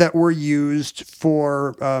that were used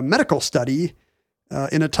for medical study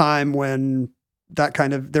in a time when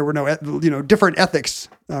there were no, different ethics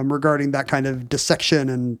regarding that kind of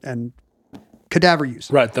dissection and cadaver use.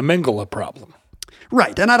 Right. The Mengele problem.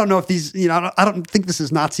 Right. And I don't know if these, I don't think this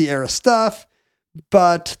is Nazi era stuff,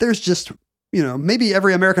 but there's just, maybe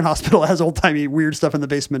every American hospital has old timey weird stuff in the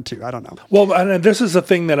basement too. I don't know. Well, and this is a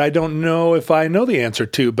thing that I don't know if I know the answer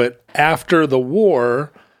to, but after the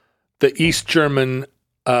war, the East German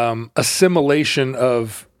assimilation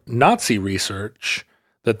of Nazi research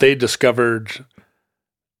that they discovered,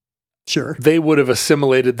 sure, they would have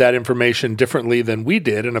assimilated that information differently than we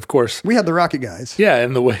did. And of course, we had the rocket guys. Yeah,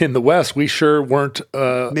 in the West, we sure weren't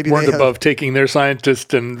above taking their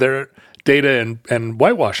scientists and their data and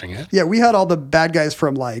whitewashing it. Yeah, we had all the bad guys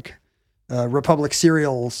from Republic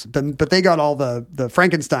serials, but they got all the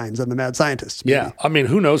Frankensteins and the mad scientists. Maybe. Yeah, I mean,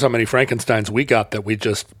 who knows how many Frankensteins we got that we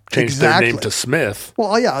just changed their name to Smith.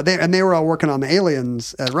 Well, yeah, they were all working on the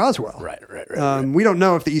aliens at Roswell. Right. We don't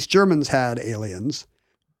know if the East Germans had aliens,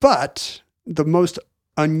 but the most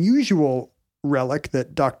unusual relic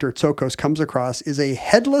that Dr. Tsokos comes across is a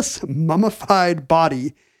headless, mummified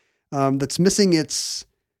body that's missing its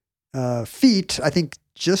feet, I think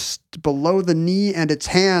just below the knee, and its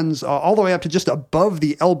hands all the way up to just above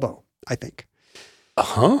the elbow, I think.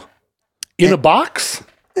 In a box?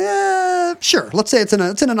 Sure. Let's say it's in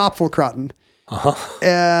an Apfelkrauten.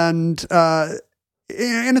 And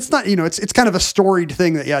it's not, it's kind of a storied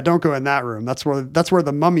thing that, don't go in that room. That's where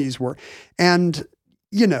the mummies were. And,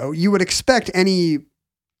 you would expect any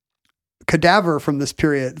cadaver from this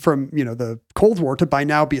period, from, the Cold War, to by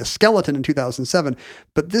now be a skeleton in 2007.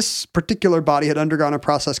 But this particular body had undergone a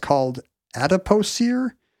process called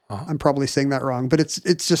adipocere. I'm probably saying that wrong, but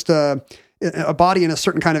it's just a body in a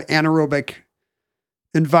certain kind of anaerobic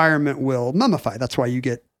environment will mummify. That's why you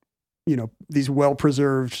get, these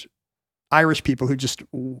well-preserved Irish people who just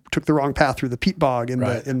took the wrong path through the peat bog in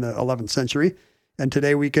the 11th century. And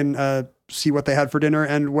today we can see what they had for dinner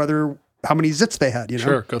and how many zits they had,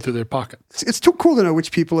 Sure, go through their pockets. It's too cool to know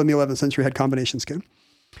which people in the 11th century had combination skin.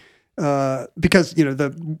 Because,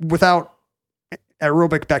 without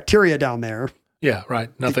aerobic bacteria down there. Yeah, right.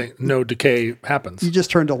 No decay happens. You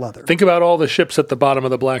just turn to leather. Think about all the ships at the bottom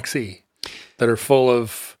of the Black Sea that are full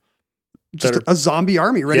of... Just a zombie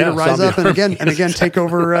army ready to rise up and again take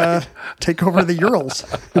over the Urals.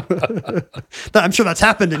 I'm sure that's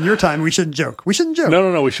happened in your time. We shouldn't joke.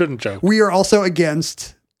 No, we shouldn't joke. We are also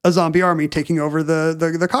against a zombie army taking over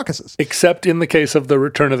the Caucasus. Except in the case of the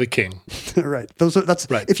Return of the King. Right. That's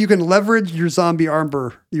right. If you can leverage your zombie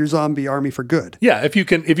army for good. Yeah, if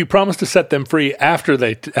you promise to set them free after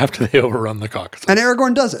they overrun the Caucasus. And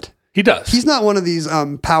Aragorn does it. He does. He's not one of these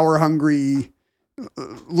power hungry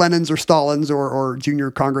Lenins or Stalins or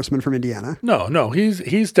junior congressman from Indiana. No,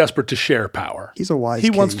 he's desperate to share power. He's a wise He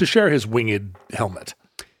king. wants to share his winged helmet.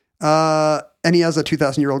 And he has a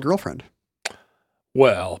 2,000-year-old girlfriend.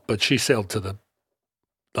 Well, but she sailed to the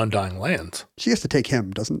Undying Lands. She has to take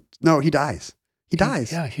him, doesn't? No, he dies. He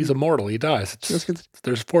dies. Yeah, he's immortal. He dies.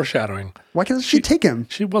 There's foreshadowing. Why can't she take him?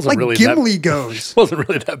 She wasn't really Gimli goes. She wasn't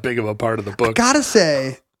really that big of a part of the book. I gotta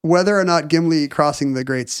say, whether or not Gimli crossing the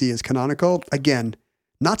Great Sea is canonical, again,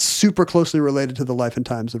 not super closely related to the life and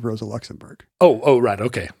times of Rosa Luxemburg. Oh, right.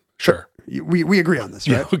 Okay. Sure. We agree on this,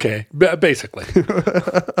 right? Yeah, okay. Basically.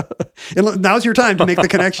 Now's your time to make the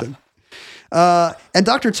connection. And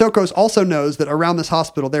Dr. Tsokos also knows that around this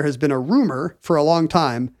hospital, there has been a rumor for a long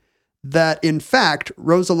time that, in fact,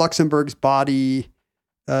 Rosa Luxemburg's body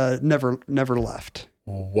never left.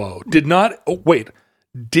 Whoa.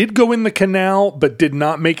 Did go in the canal, but did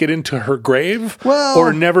not make it into her grave? Well,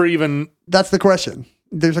 or never even... That's the question.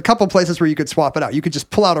 There's a couple places where you could swap it out. You could just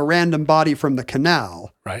pull out a random body from the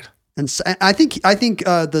canal. Right. And I think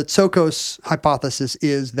the Tsokos hypothesis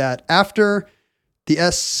is that after the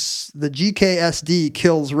GKSD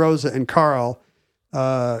kills Rosa and Carl,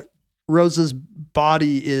 Rosa's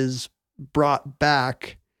body is brought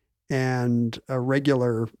back and a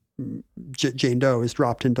regular Jane Doe is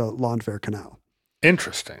dropped into Landwehr Canal.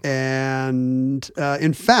 Interesting. And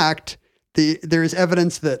in fact, there is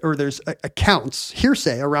evidence there's accounts,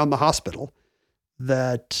 hearsay around the hospital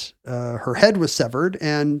that her head was severed,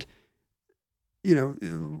 and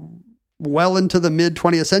well into the mid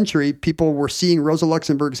 20th century, people were seeing Rosa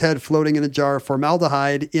Luxemburg's head floating in a jar of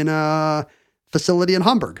formaldehyde in a facility in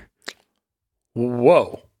Hamburg.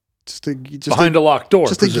 Whoa. Just behind a locked door.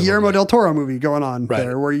 Just presumably. A Guillermo del Toro movie going on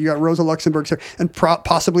there, where you got Rosa Luxemburg's hair, and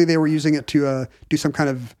possibly they were using it to do some kind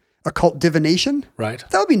of occult divination. Right.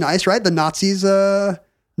 That would be nice, right? The Nazis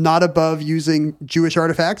not above using Jewish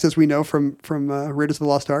artifacts, as we know from Raiders of the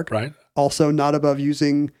Lost Ark. Right. Also not above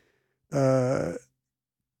using severed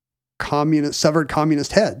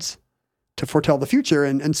communist heads to foretell the future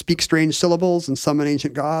and speak strange syllables and summon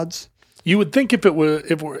ancient gods. You would think if it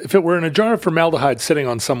were in a jar of formaldehyde sitting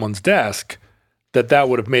on someone's desk, that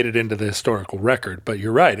would have made it into the historical record. But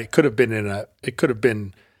you're right; it could have been in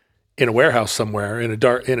a warehouse somewhere, in a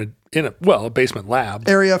basement lab.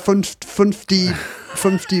 Area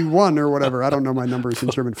 51 or whatever. I don't know my numbers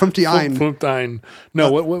in German. 51. 51.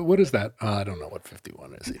 No, what is that? I don't know what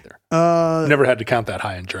 51 is either. Never had to count that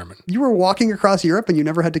high in German. You were walking across Europe and you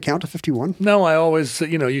never had to count to 51? No, I always,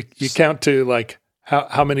 you count to like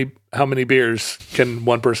how many beers can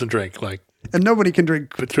one person drink? Like, and nobody can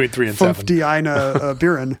drink between 3 and 7. 51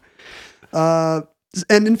 Bieren. And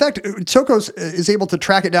in fact, Tsokos is able to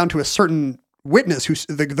track it down to a certain witness who's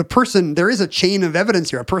the person. There is a chain of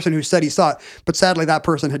evidence here, a person who said he saw it, but sadly that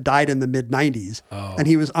person had died in the mid 90s and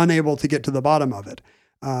he was unable to get to the bottom of it.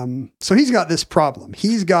 So he's got this problem.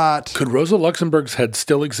 Could Rosa Luxemburg's head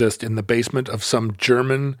still exist in the basement of some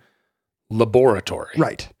German laboratory?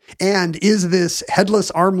 Right. And is this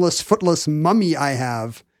headless, armless, footless mummy I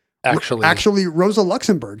have actually Rosa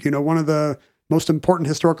Luxemburg, one of the most important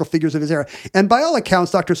historical figures of his era? And by all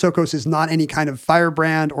accounts, Dr. Tsokos is not any kind of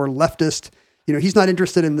firebrand or leftist. He's not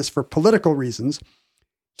interested in this for political reasons.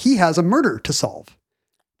 He has a murder to solve.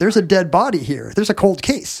 There's a dead body here. There's a cold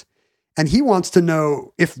case. And he wants to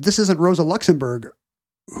know, if this isn't Rosa Luxemburg,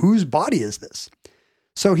 whose body is this?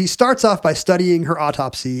 So he starts off by studying her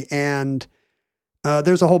autopsy, and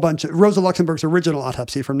there's a whole bunch of Rosa Luxemburg's original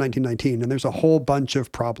autopsy from 1919, and there's a whole bunch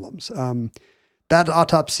of problems. That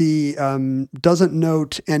autopsy doesn't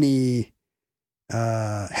note any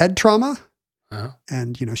head trauma. Uh-huh.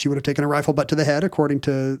 And, she would have taken a rifle butt to the head, according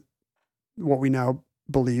to what we now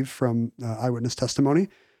believe from eyewitness testimony.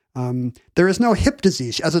 There is no hip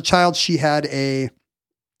disease. As a child, she had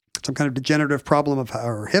some kind of degenerative problem of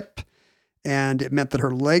her hip, and it meant that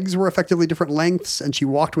her legs were effectively different lengths, and she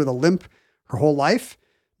walked with a limp her whole life.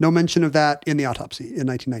 No mention of that in the autopsy in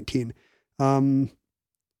 1919.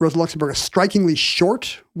 Rosa Luxemburg, a strikingly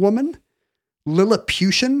short woman.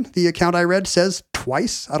 Lilliputian, the account I read, says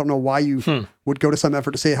twice. I don't know why you would go to some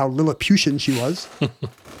effort to say how Lilliputian she was. It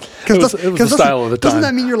was the style of the time. Doesn't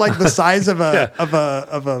that mean you're like the size of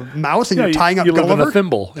a mouse and you're tying up you live in Gulliver? a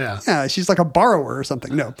thimble. Yeah. Yeah, she's like a borrower or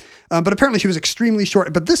something. No. But apparently she was extremely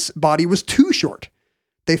short. But this body was too short.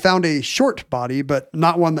 They found a short body, but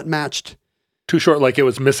not one that matched. Too short, like it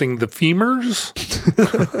was missing the femurs?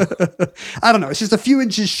 I don't know. It's just a few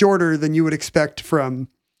inches shorter than you would expect from...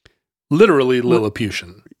 Literally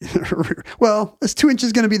Lilliputian. Well, is 2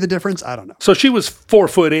 inches going to be the difference? I don't know. So she was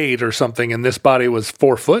 4'8" or something, and this body was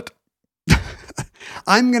 4 foot?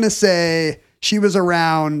 I'm going to say she was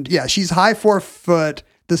around, she's high 4 foot.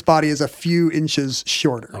 This body is a few inches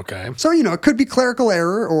shorter. Okay. So, it could be clerical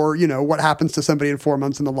error or, what happens to somebody in 4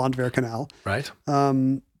 months in the Landwehr Canal. Right.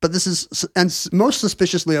 But this is, and most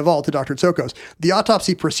suspiciously of all to Dr. Tsokos, the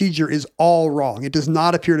autopsy procedure is all wrong. It does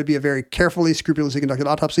not appear to be a very carefully, scrupulously conducted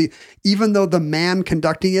autopsy, even though the man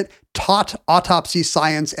conducting it taught autopsy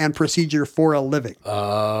science and procedure for a living.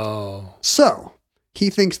 Oh. So he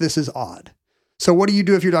thinks this is odd. So what do you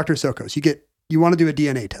do if you're Dr. Tsokos? You want to do a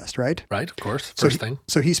DNA test, right? Right, of course. First thing.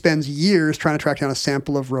 So he spends years trying to track down a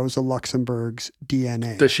sample of Rosa Luxemburg's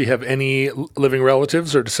DNA. Does she have any living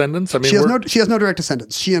relatives or descendants? I mean, she has no direct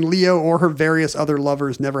descendants. She and Leo or her various other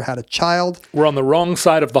lovers never had a child. We're on the wrong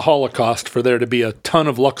side of the Holocaust for there to be a ton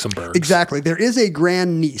of Luxembourgs. Exactly. There is a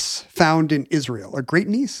grandniece found in Israel. A great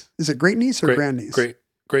niece? Is it great niece or grandniece?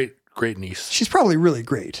 Great niece. She's probably really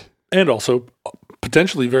great. And also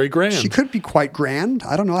potentially very grand. She could be quite grand.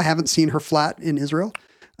 I don't know. I haven't seen her flat in Israel.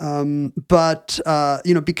 But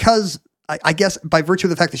because I guess by virtue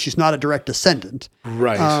of the fact that she's not a direct descendant,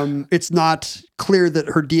 right? It's not clear that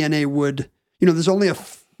her DNA would, there's only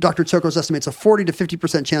Dr. Tsokos estimates a 40 to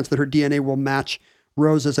 50% chance that her DNA will match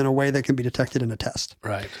Rosa's in a way that can be detected in a test.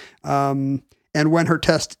 Right. And when her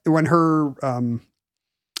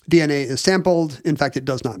DNA is sampled, in fact, it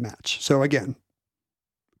does not match. So again,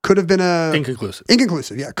 could have been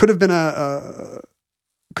inconclusive. Yeah. Could have been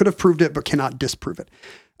could have proved it, but cannot disprove it.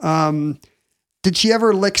 Did she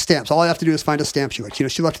ever lick stamps? All I have to do is find a stamp she licked.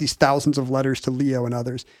 She left these thousands of letters to Leo and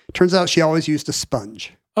others. Turns out she always used a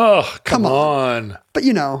sponge. Oh, come on. But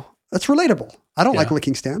that's relatable. I don't like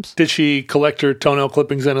licking stamps. Did she collect her toenail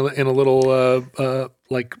clippings in a little,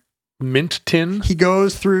 like mint tin? He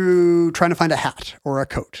goes through trying to find a hat or a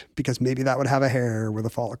coat because maybe that would have a hair with a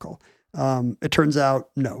follicle. It turns out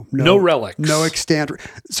no relics, no extant.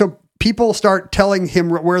 So people start telling him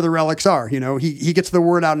where the relics are. He gets the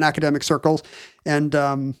word out in academic circles, and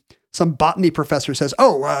some botany professor says,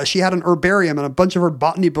 she had an herbarium and a bunch of her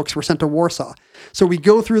botany books were sent to Warsaw. So we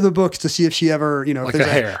go through the books to see if she ever, like if there's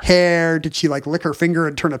a hair. Did she lick her finger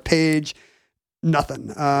and turn a page? Nothing.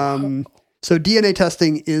 So DNA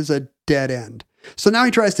testing is a dead end. So now he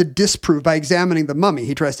tries to disprove, by examining the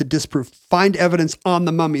mummy, find evidence on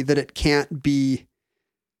the mummy that it can't be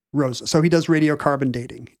Rosa. So he does radiocarbon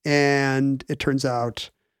dating, and it turns out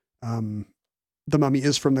the mummy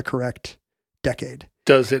is from the correct decade.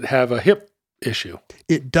 Does it have a hip issue?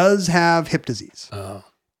 It does have hip disease. Oh.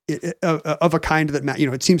 Of a kind that,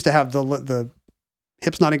 it seems to have the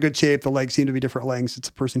hip's not in good shape. The legs seem to be different lengths. It's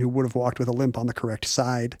a person who would have walked with a limp on the correct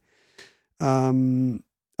side.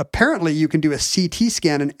 Apparently you can do a CT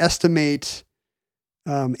scan and estimate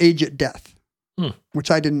age at death, which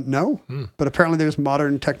I didn't know, but apparently there's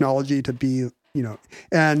modern technology to be,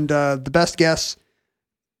 and the best guess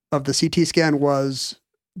of the CT scan was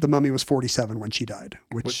the mummy was 47 when she died,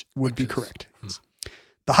 which would be correct.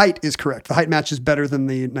 The height is correct. The height matches better than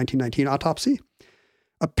the 1919 autopsy.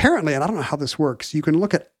 Apparently, and I don't know how this works, you can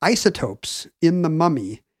look at isotopes in the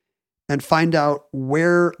mummy and find out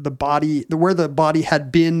where the body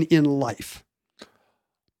had been in life.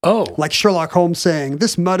 Oh. Like Sherlock Holmes saying,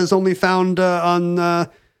 this mud is only found on the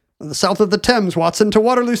south of the Thames, Watson to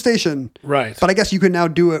Waterloo Station. Right. But I guess you can now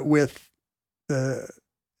do it with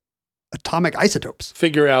atomic isotopes.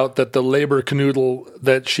 Figure out that the labor canoodle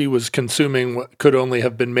that she was consuming could only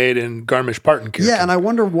have been made in Garmisch-Partenkirchen. Yeah, and I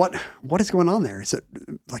wonder what is going on there. Is it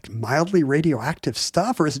like mildly radioactive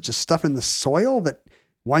stuff, or is it just stuff in the soil that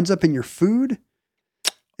winds up in your food?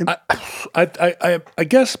 I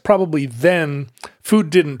guess probably then food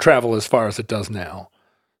didn't travel as far as it does now.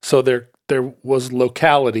 So there was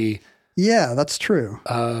locality Yeah, that's true.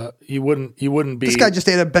 You wouldn't be. This guy just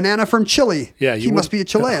ate a banana from Chile. Yeah, he must be a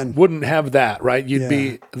Chilean. Wouldn't have that, right? You'd Yeah.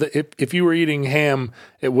 be if you were eating ham,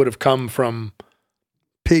 it would have come from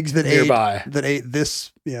Pigs that nearby. ate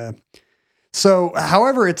this. Yeah. So,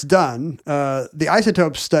 however it's done, the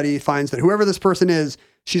isotope study finds that whoever this person is,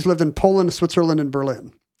 she's lived in Poland, Switzerland, and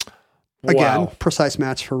Berlin. Again, Wow. precise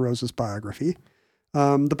match for Rosa's biography.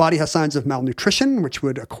 The body has signs of malnutrition, which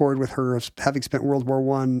would accord with her having spent World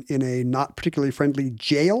War I in a not particularly friendly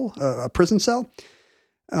jail, a prison cell.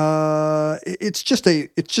 It's just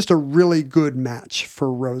a really good match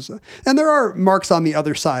for Rosa. And there are marks on the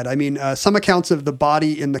other side. I mean, some accounts of the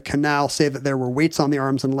body in the canal say that there were weights on the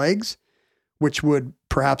arms and legs, which would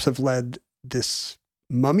perhaps have led this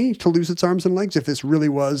mummy to lose its arms and legs if this really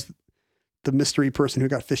was the mystery person who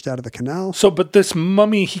got fished out of the canal. So, but this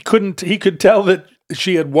mummy, he could tell that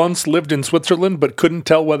she had once lived in Switzerland, but couldn't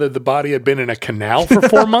tell whether the body had been in a canal for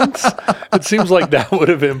 4 months. It seems like that would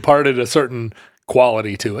have imparted a certain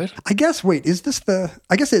quality to it. I guess, wait, is this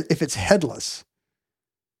I guess if it's headless,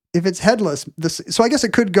 so I guess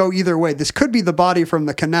it could go either way. This could be the body from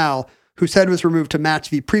the canal whose head was removed to match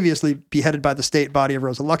the previously beheaded by the state body of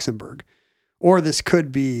Rosa Luxemburg. Or this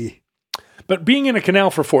could be... But being in a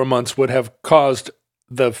canal for 4 months would have caused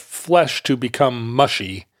the flesh to become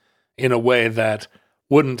mushy in a way that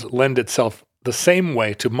wouldn't lend itself the same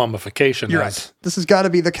way to mummification. You're right. This has got to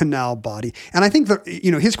be the canal body. And I think that,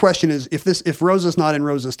 his question is, if Rosa's not in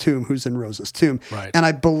Rosa's tomb, who's in Rosa's tomb? Right. And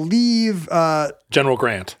I believe... General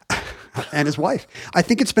Grant. And his wife. I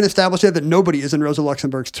think it's been established that nobody is in Rosa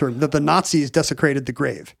Luxemburg's tomb, that the Nazis desecrated the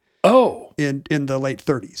grave. Oh. In the late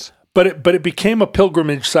 30s. But it became a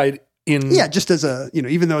pilgrimage site in... Yeah, just as a,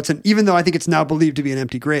 even though I think it's now believed to be an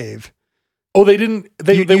empty grave. Oh, they didn't,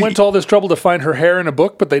 they went to all this trouble to find her hair in a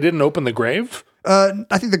book, but they didn't open the grave? I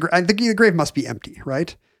think the grave must be empty,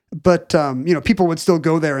 right? But, people would still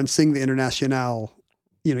go there and sing the Internationale,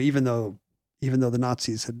 even though the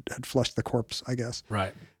Nazis had flushed the corpse, I guess.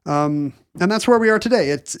 Right. And that's where we are today.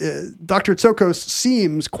 It's Dr. Tsokos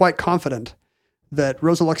seems quite confident that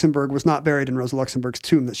Rosa Luxemburg was not buried in Rosa Luxemburg's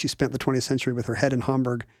tomb, that she spent the 20th century with her head in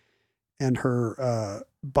Hamburg and her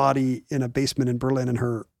body in a basement in Berlin and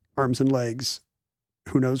her arms and legs,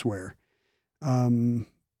 who knows where.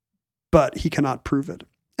 But he cannot prove it.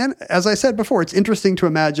 And as I said before, it's interesting to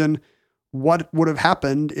imagine what would have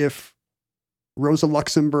happened if Rosa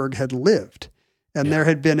Luxemburg had lived and there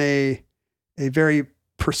had been a very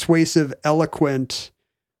persuasive, eloquent,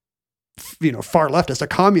 far leftist, a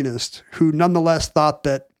communist who nonetheless thought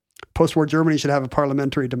that post-war Germany should have a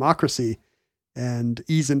parliamentary democracy and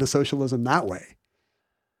ease into socialism that way.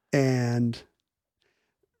 And,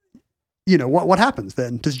 what happens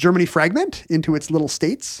then? Does Germany fragment into its little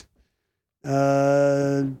states?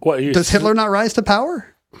 Does Hitler not rise to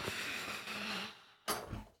power?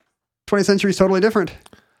 20th century is totally different.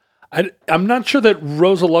 I'm not sure that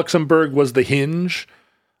Rosa Luxemburg was the hinge,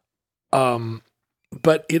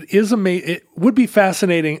 but it would be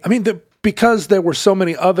fascinating. I mean, because there were so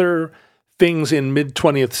many other things in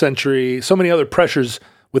mid-20th century, so many other pressures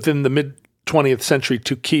within the mid-20th century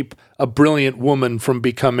to keep a brilliant woman from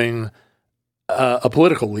becoming a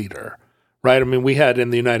political leader, right? I mean, we had in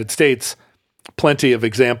the United States plenty of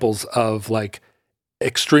examples of like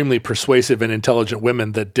extremely persuasive and intelligent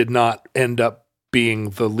women that did not end up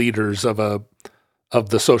being the leaders of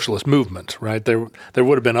the socialist movement, right? There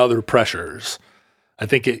would have been other pressures. I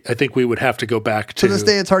think we would have to go back to this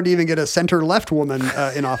day. It's hard to even get a center-left woman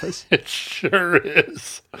in office. It sure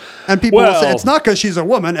is. And people will say it's not because she's a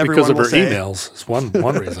woman. Everyone because of will her say, emails. It's one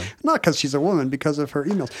reason. Not because she's a woman, because of her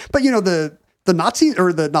emails. But the Nazis,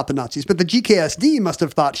 or not the Nazis, but the GKSD must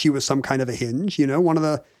have thought she was some kind of a hinge.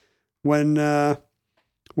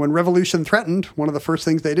 When revolution threatened, one of the first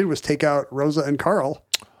things they did was take out Rosa and Karl.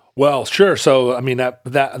 Well, sure. So, I mean,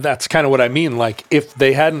 that's kind of what I mean. Like, if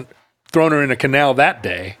they hadn't thrown her in a canal that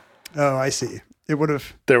day. Oh, I see. It would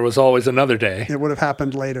have. There was always another day. It would have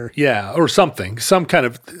happened later. Yeah, or something.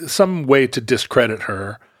 Some way to discredit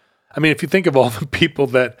her. I mean, if you think of all the people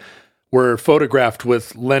that were photographed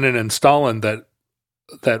with Lenin and Stalin that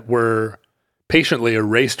were patiently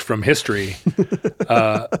erased from history,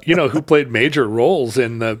 who played major roles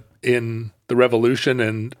in the revolution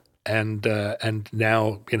and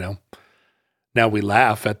now, now we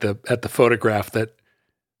laugh at the photograph that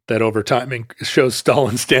over time shows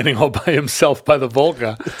Stalin standing all by himself by the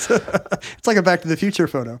Volga. It's like a Back to the Future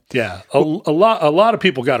photo. Yeah. A lot of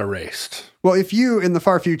people got erased. Well, if you in the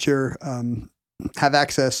far future have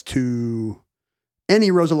access to any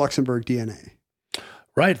Rosa Luxemburg DNA.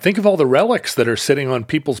 Right. Think of all the relics that are sitting on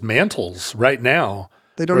people's mantles right now.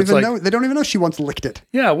 They don't even know. They don't even know she once licked it.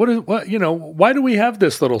 Yeah. Why do we have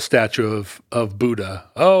this little statue of Buddha?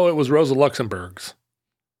 Oh, it was Rosa Luxemburg's.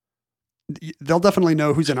 They'll definitely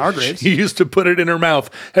know who's in our graves. She used to put it in her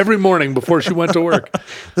mouth every morning before she went to work.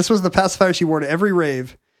 This was the pacifier she wore to every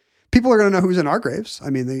rave. People are going to know who's in our graves.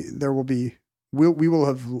 I mean, there will be. We will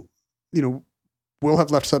have. We'll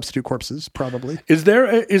have left substitute corpses, probably. Is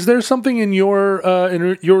there something in your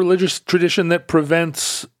religious tradition that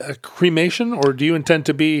prevents cremation, or do you intend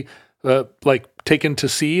to be taken to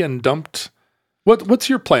sea and dumped? What's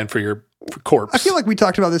your plan for your corpse? I feel like we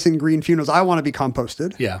talked about this in Green Funerals. I want to be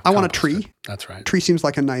composted. Yeah, I want a tree. That's right. Tree seems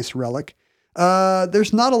like a nice relic.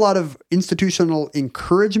 There's not a lot of institutional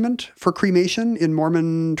encouragement for cremation in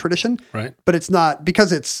Mormon tradition, right? But it's not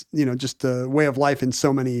because it's just a way of life in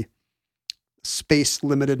so many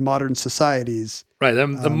space-limited modern societies. Right.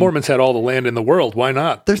 The Mormons had all the land in the world. Why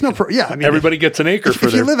not? There's no... everybody gets an acre for their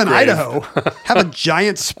If you live in grave. Idaho, have a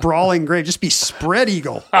giant sprawling grave. Just be spread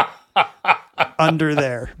eagle under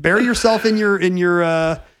there. Bury yourself in your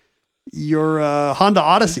Honda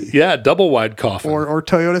Odyssey. Yeah, double wide coffin. Or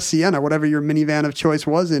Toyota Sienna, whatever your minivan of choice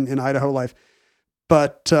was in Idaho life.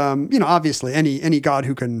 But, obviously any God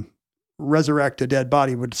who can resurrect a dead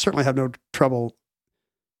body would certainly have no trouble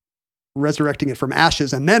resurrecting it from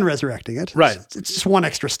ashes and then resurrecting it. Right. It's just one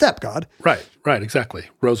extra step, God. Right, exactly.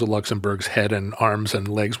 Rosa Luxemburg's head and arms and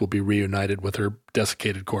legs will be reunited with her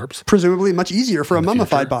desiccated corpse. Presumably much easier for a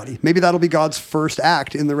mummified future. body. Maybe that'll be God's first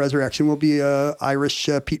act in the resurrection will be Irish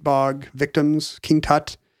Pete Bog victims, King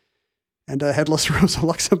Tut, and a headless Rosa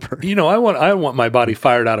Luxemburg. I want my body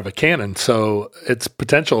fired out of a cannon, so it's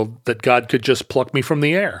potential that God could just pluck me from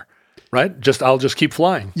the air. Right? I'll just keep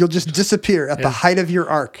flying. You'll just disappear at the height of your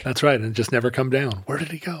arc. That's right. And just never come down. Where did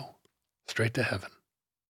he go? Straight to heaven.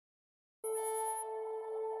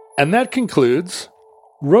 And that concludes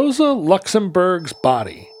Rosa Luxemburg's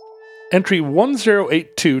body. Entry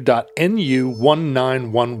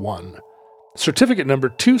 1082.NU1911. Certificate number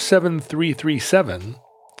 27337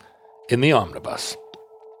 in the omnibus.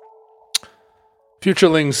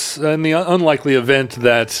 Futurelings, in the unlikely event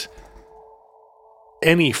that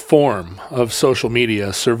any form of social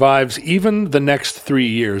media survives even the next 3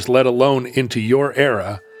 years, let alone into your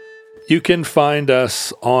era, you can find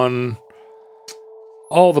us on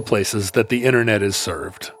all the places that the internet is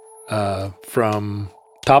served, from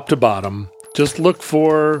top to bottom. Just look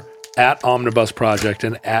for @Omnibus Project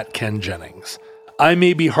and @Ken Jennings. I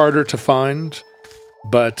may be harder to find,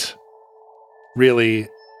 but really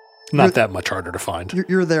not that much harder to find.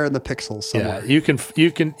 You're there in the pixels somewhere. Yeah,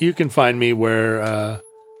 you can find me wherever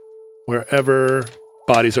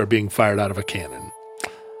bodies are being fired out of a cannon.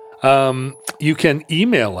 You can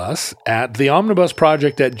email us at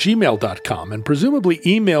theomnibusproject@gmail.com, and presumably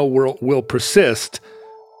email will persist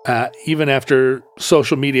even after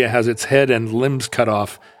social media has its head and limbs cut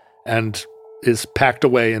off and is packed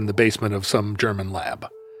away in the basement of some German lab.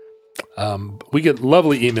 We get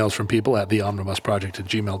lovely emails from people at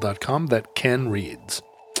theomnibusproject@gmail.com that Ken reads.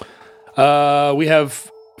 We have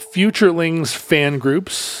Futurelings fan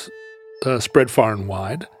groups spread far and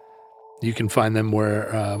wide. You can find them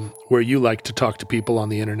where you like to talk to people on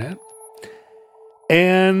the internet.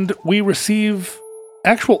 And we receive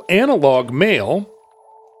actual analog mail.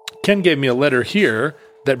 Ken gave me a letter here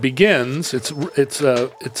that begins.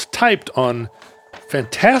 It's typed on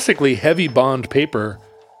fantastically heavy bond paper,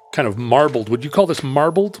 kind of marbled. Would you call this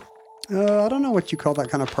marbled? I don't know what you call that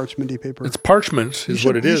kind of parchmenty paper. It's parchment is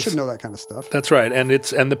what it is. You should know that kind of stuff. That's right. And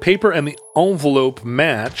the paper and the envelope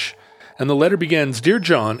match. And the letter begins, "Dear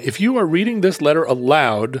John, if you are reading this letter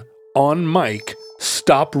aloud on mic,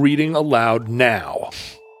 stop reading aloud now."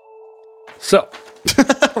 So.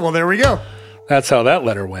 Well, there we go. That's how that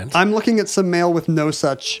letter went. I'm looking at some mail with no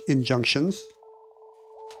such injunctions.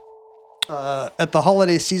 At the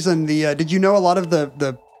holiday season, did you know a lot of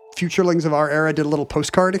the Futurelings of our era did a little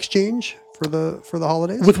postcard exchange for the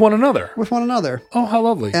holidays? With one another? With one another. Oh, how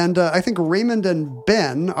lovely. And I think Raymond and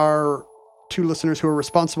Ben are two listeners who are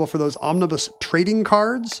responsible for those omnibus trading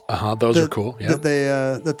cards. Those are cool. Yeah.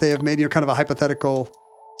 That they have made, kind of a hypothetical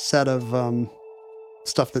set of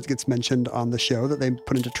stuff that gets mentioned on the show that they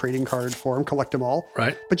put into trading card form, collect them all.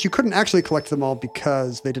 Right. But you couldn't actually collect them all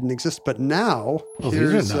because they didn't exist. But now,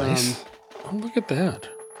 these are nice. Oh, look at that.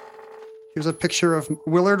 Here's a picture of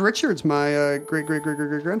Willard Richards, my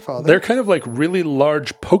great-great-great-great-grandfather. They're kind of like really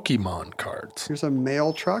large Pokemon cards. Here's a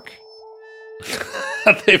mail truck.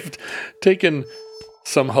 They've taken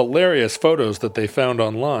some hilarious photos that they found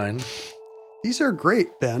online. These are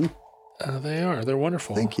great, Ben. They are. They're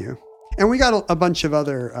wonderful. Thank you. And we got a bunch of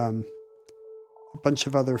other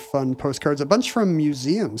fun postcards. A bunch from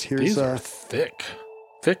museums. These are thick.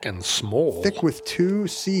 Thick and small. Thick with 2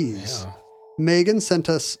 C's. Yeah. Megan sent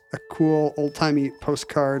us a cool old-timey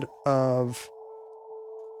postcard of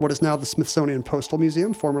what is now the Smithsonian Postal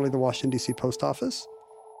Museum, formerly the Washington, D.C. Post Office.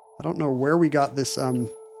 I don't know where we got this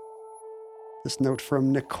this note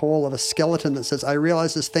from Nicole of a skeleton that says, I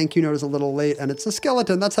realize this thank you note is a little late, and it's a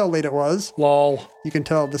skeleton. That's how late it was. Lol. You can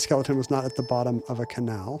tell the skeleton was not at the bottom of a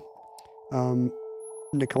canal.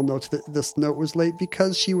 Nicole notes that this note was late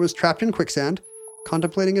because she was trapped in quicksand,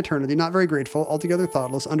 contemplating eternity, not very grateful, altogether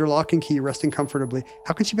thoughtless, under lock and key, resting comfortably.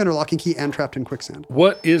 How can she be under lock and key and trapped in quicksand?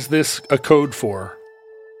 What is this a code for?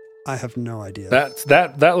 I have no idea.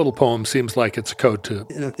 That little poem seems like it's a code to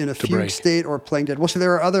in a to fugue break. state or playing dead. Well, so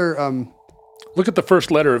there are other Look at the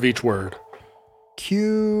first letter of each word.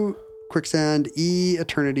 Q, quicksand, E,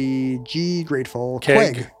 eternity, G, grateful,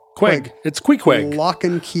 Queg. Queg. It's Queequeg. Lock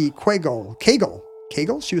and key, Quaggle, Kegel.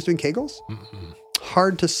 Kegels? She was doing Kegels?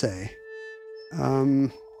 Hard to say.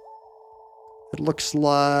 It looks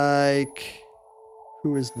like,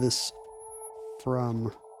 who is this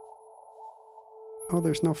from? Oh,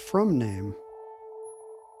 there's no from name.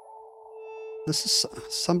 This is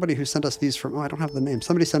somebody who sent us these from, I don't have the name.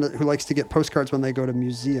 Somebody sent it who likes to get postcards when they go to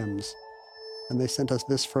museums. And they sent us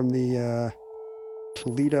this from the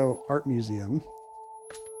Toledo Art Museum.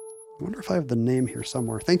 I wonder if I have the name here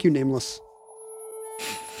somewhere. Thank you, Nameless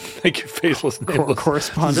Thank you, faceless nameless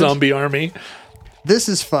correspondent. zombie army. This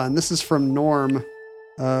is fun. This is from Norm,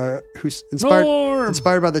 who's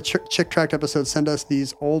inspired by the Chick Tract episode. Send us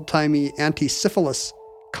these old-timey anti-syphilis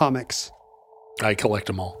comics. I collect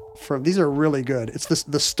them all. These are really good. It's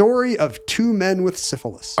the story of 2 men with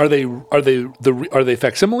syphilis. Are they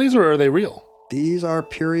facsimiles or are they real? These are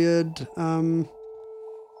period.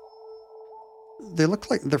 They look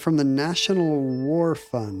like they're from the National War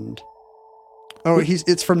Fund. Oh,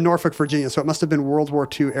 it's from Norfolk, Virginia, so it must have been World War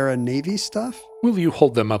II era Navy stuff. Will you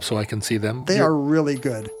hold them up so I can see them? They are really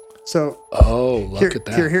good. So, look at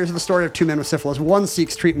that. Here's the story of 2 men with syphilis. One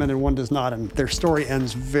seeks treatment and one does not, and their story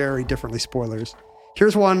ends very differently. Spoilers.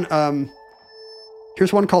 Here's one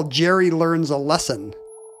called Jerry Learns a Lesson,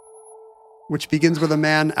 which begins with a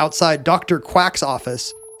man outside Dr. Quack's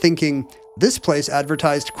office thinking, this place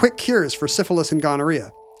advertised quick cures for syphilis and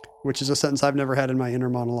gonorrhea, which is a sentence I've never had in my inner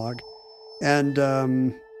monologue. And,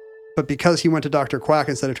 but because he went to Dr. Quack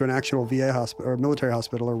instead of to an actual VA hospital or military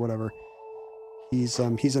hospital or whatever, he's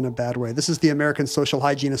in a bad way. This is the American Social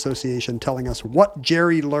Hygiene Association telling us what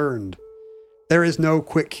Jerry learned. There is no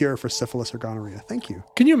quick cure for syphilis or gonorrhea. Thank you.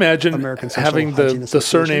 Can you imagine American Social having Hygiene the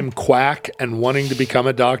surname Quack and wanting to become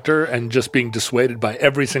a doctor and just being dissuaded by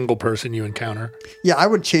every single person you encounter? Yeah, I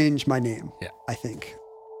would change my name. Yeah. I think.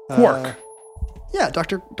 Quark. Yeah,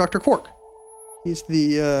 Dr. Quark. He's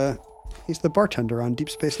the bartender on Deep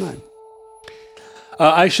Space Nine.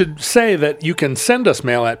 I should say that you can send us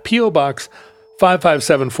mail at P.O. Box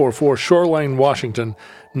 55744, Shoreline, Washington,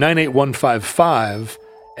 98155,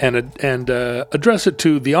 and address it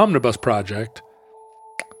to the Omnibus Project.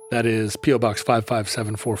 That is P.O. Box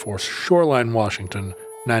 55744, Shoreline, Washington,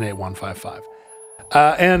 98155.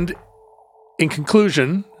 And in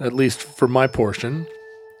conclusion, at least for my portion,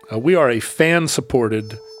 we are a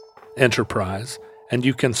fan-supported enterprise, and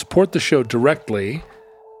you can support the show directly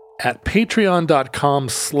at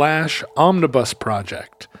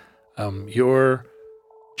patreon.com/omnibusproject. Your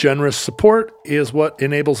generous support is what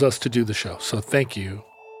enables us to do the show. So thank you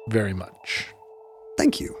very much.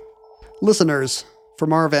 Thank you. Listeners,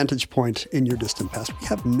 from our vantage point in your distant past, we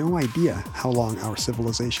have no idea how long our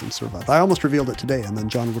civilization survived. I almost revealed it today, and then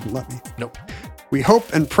John wouldn't let me. Nope. We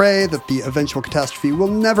hope and pray that the eventual catastrophe will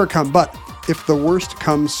never come, but if the worst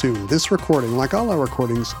comes soon, this recording, like all our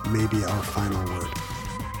recordings, may be our final word.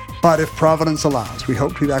 But if Providence allows, we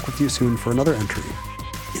hope to be back with you soon for another entry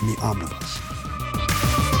in the Omnibus.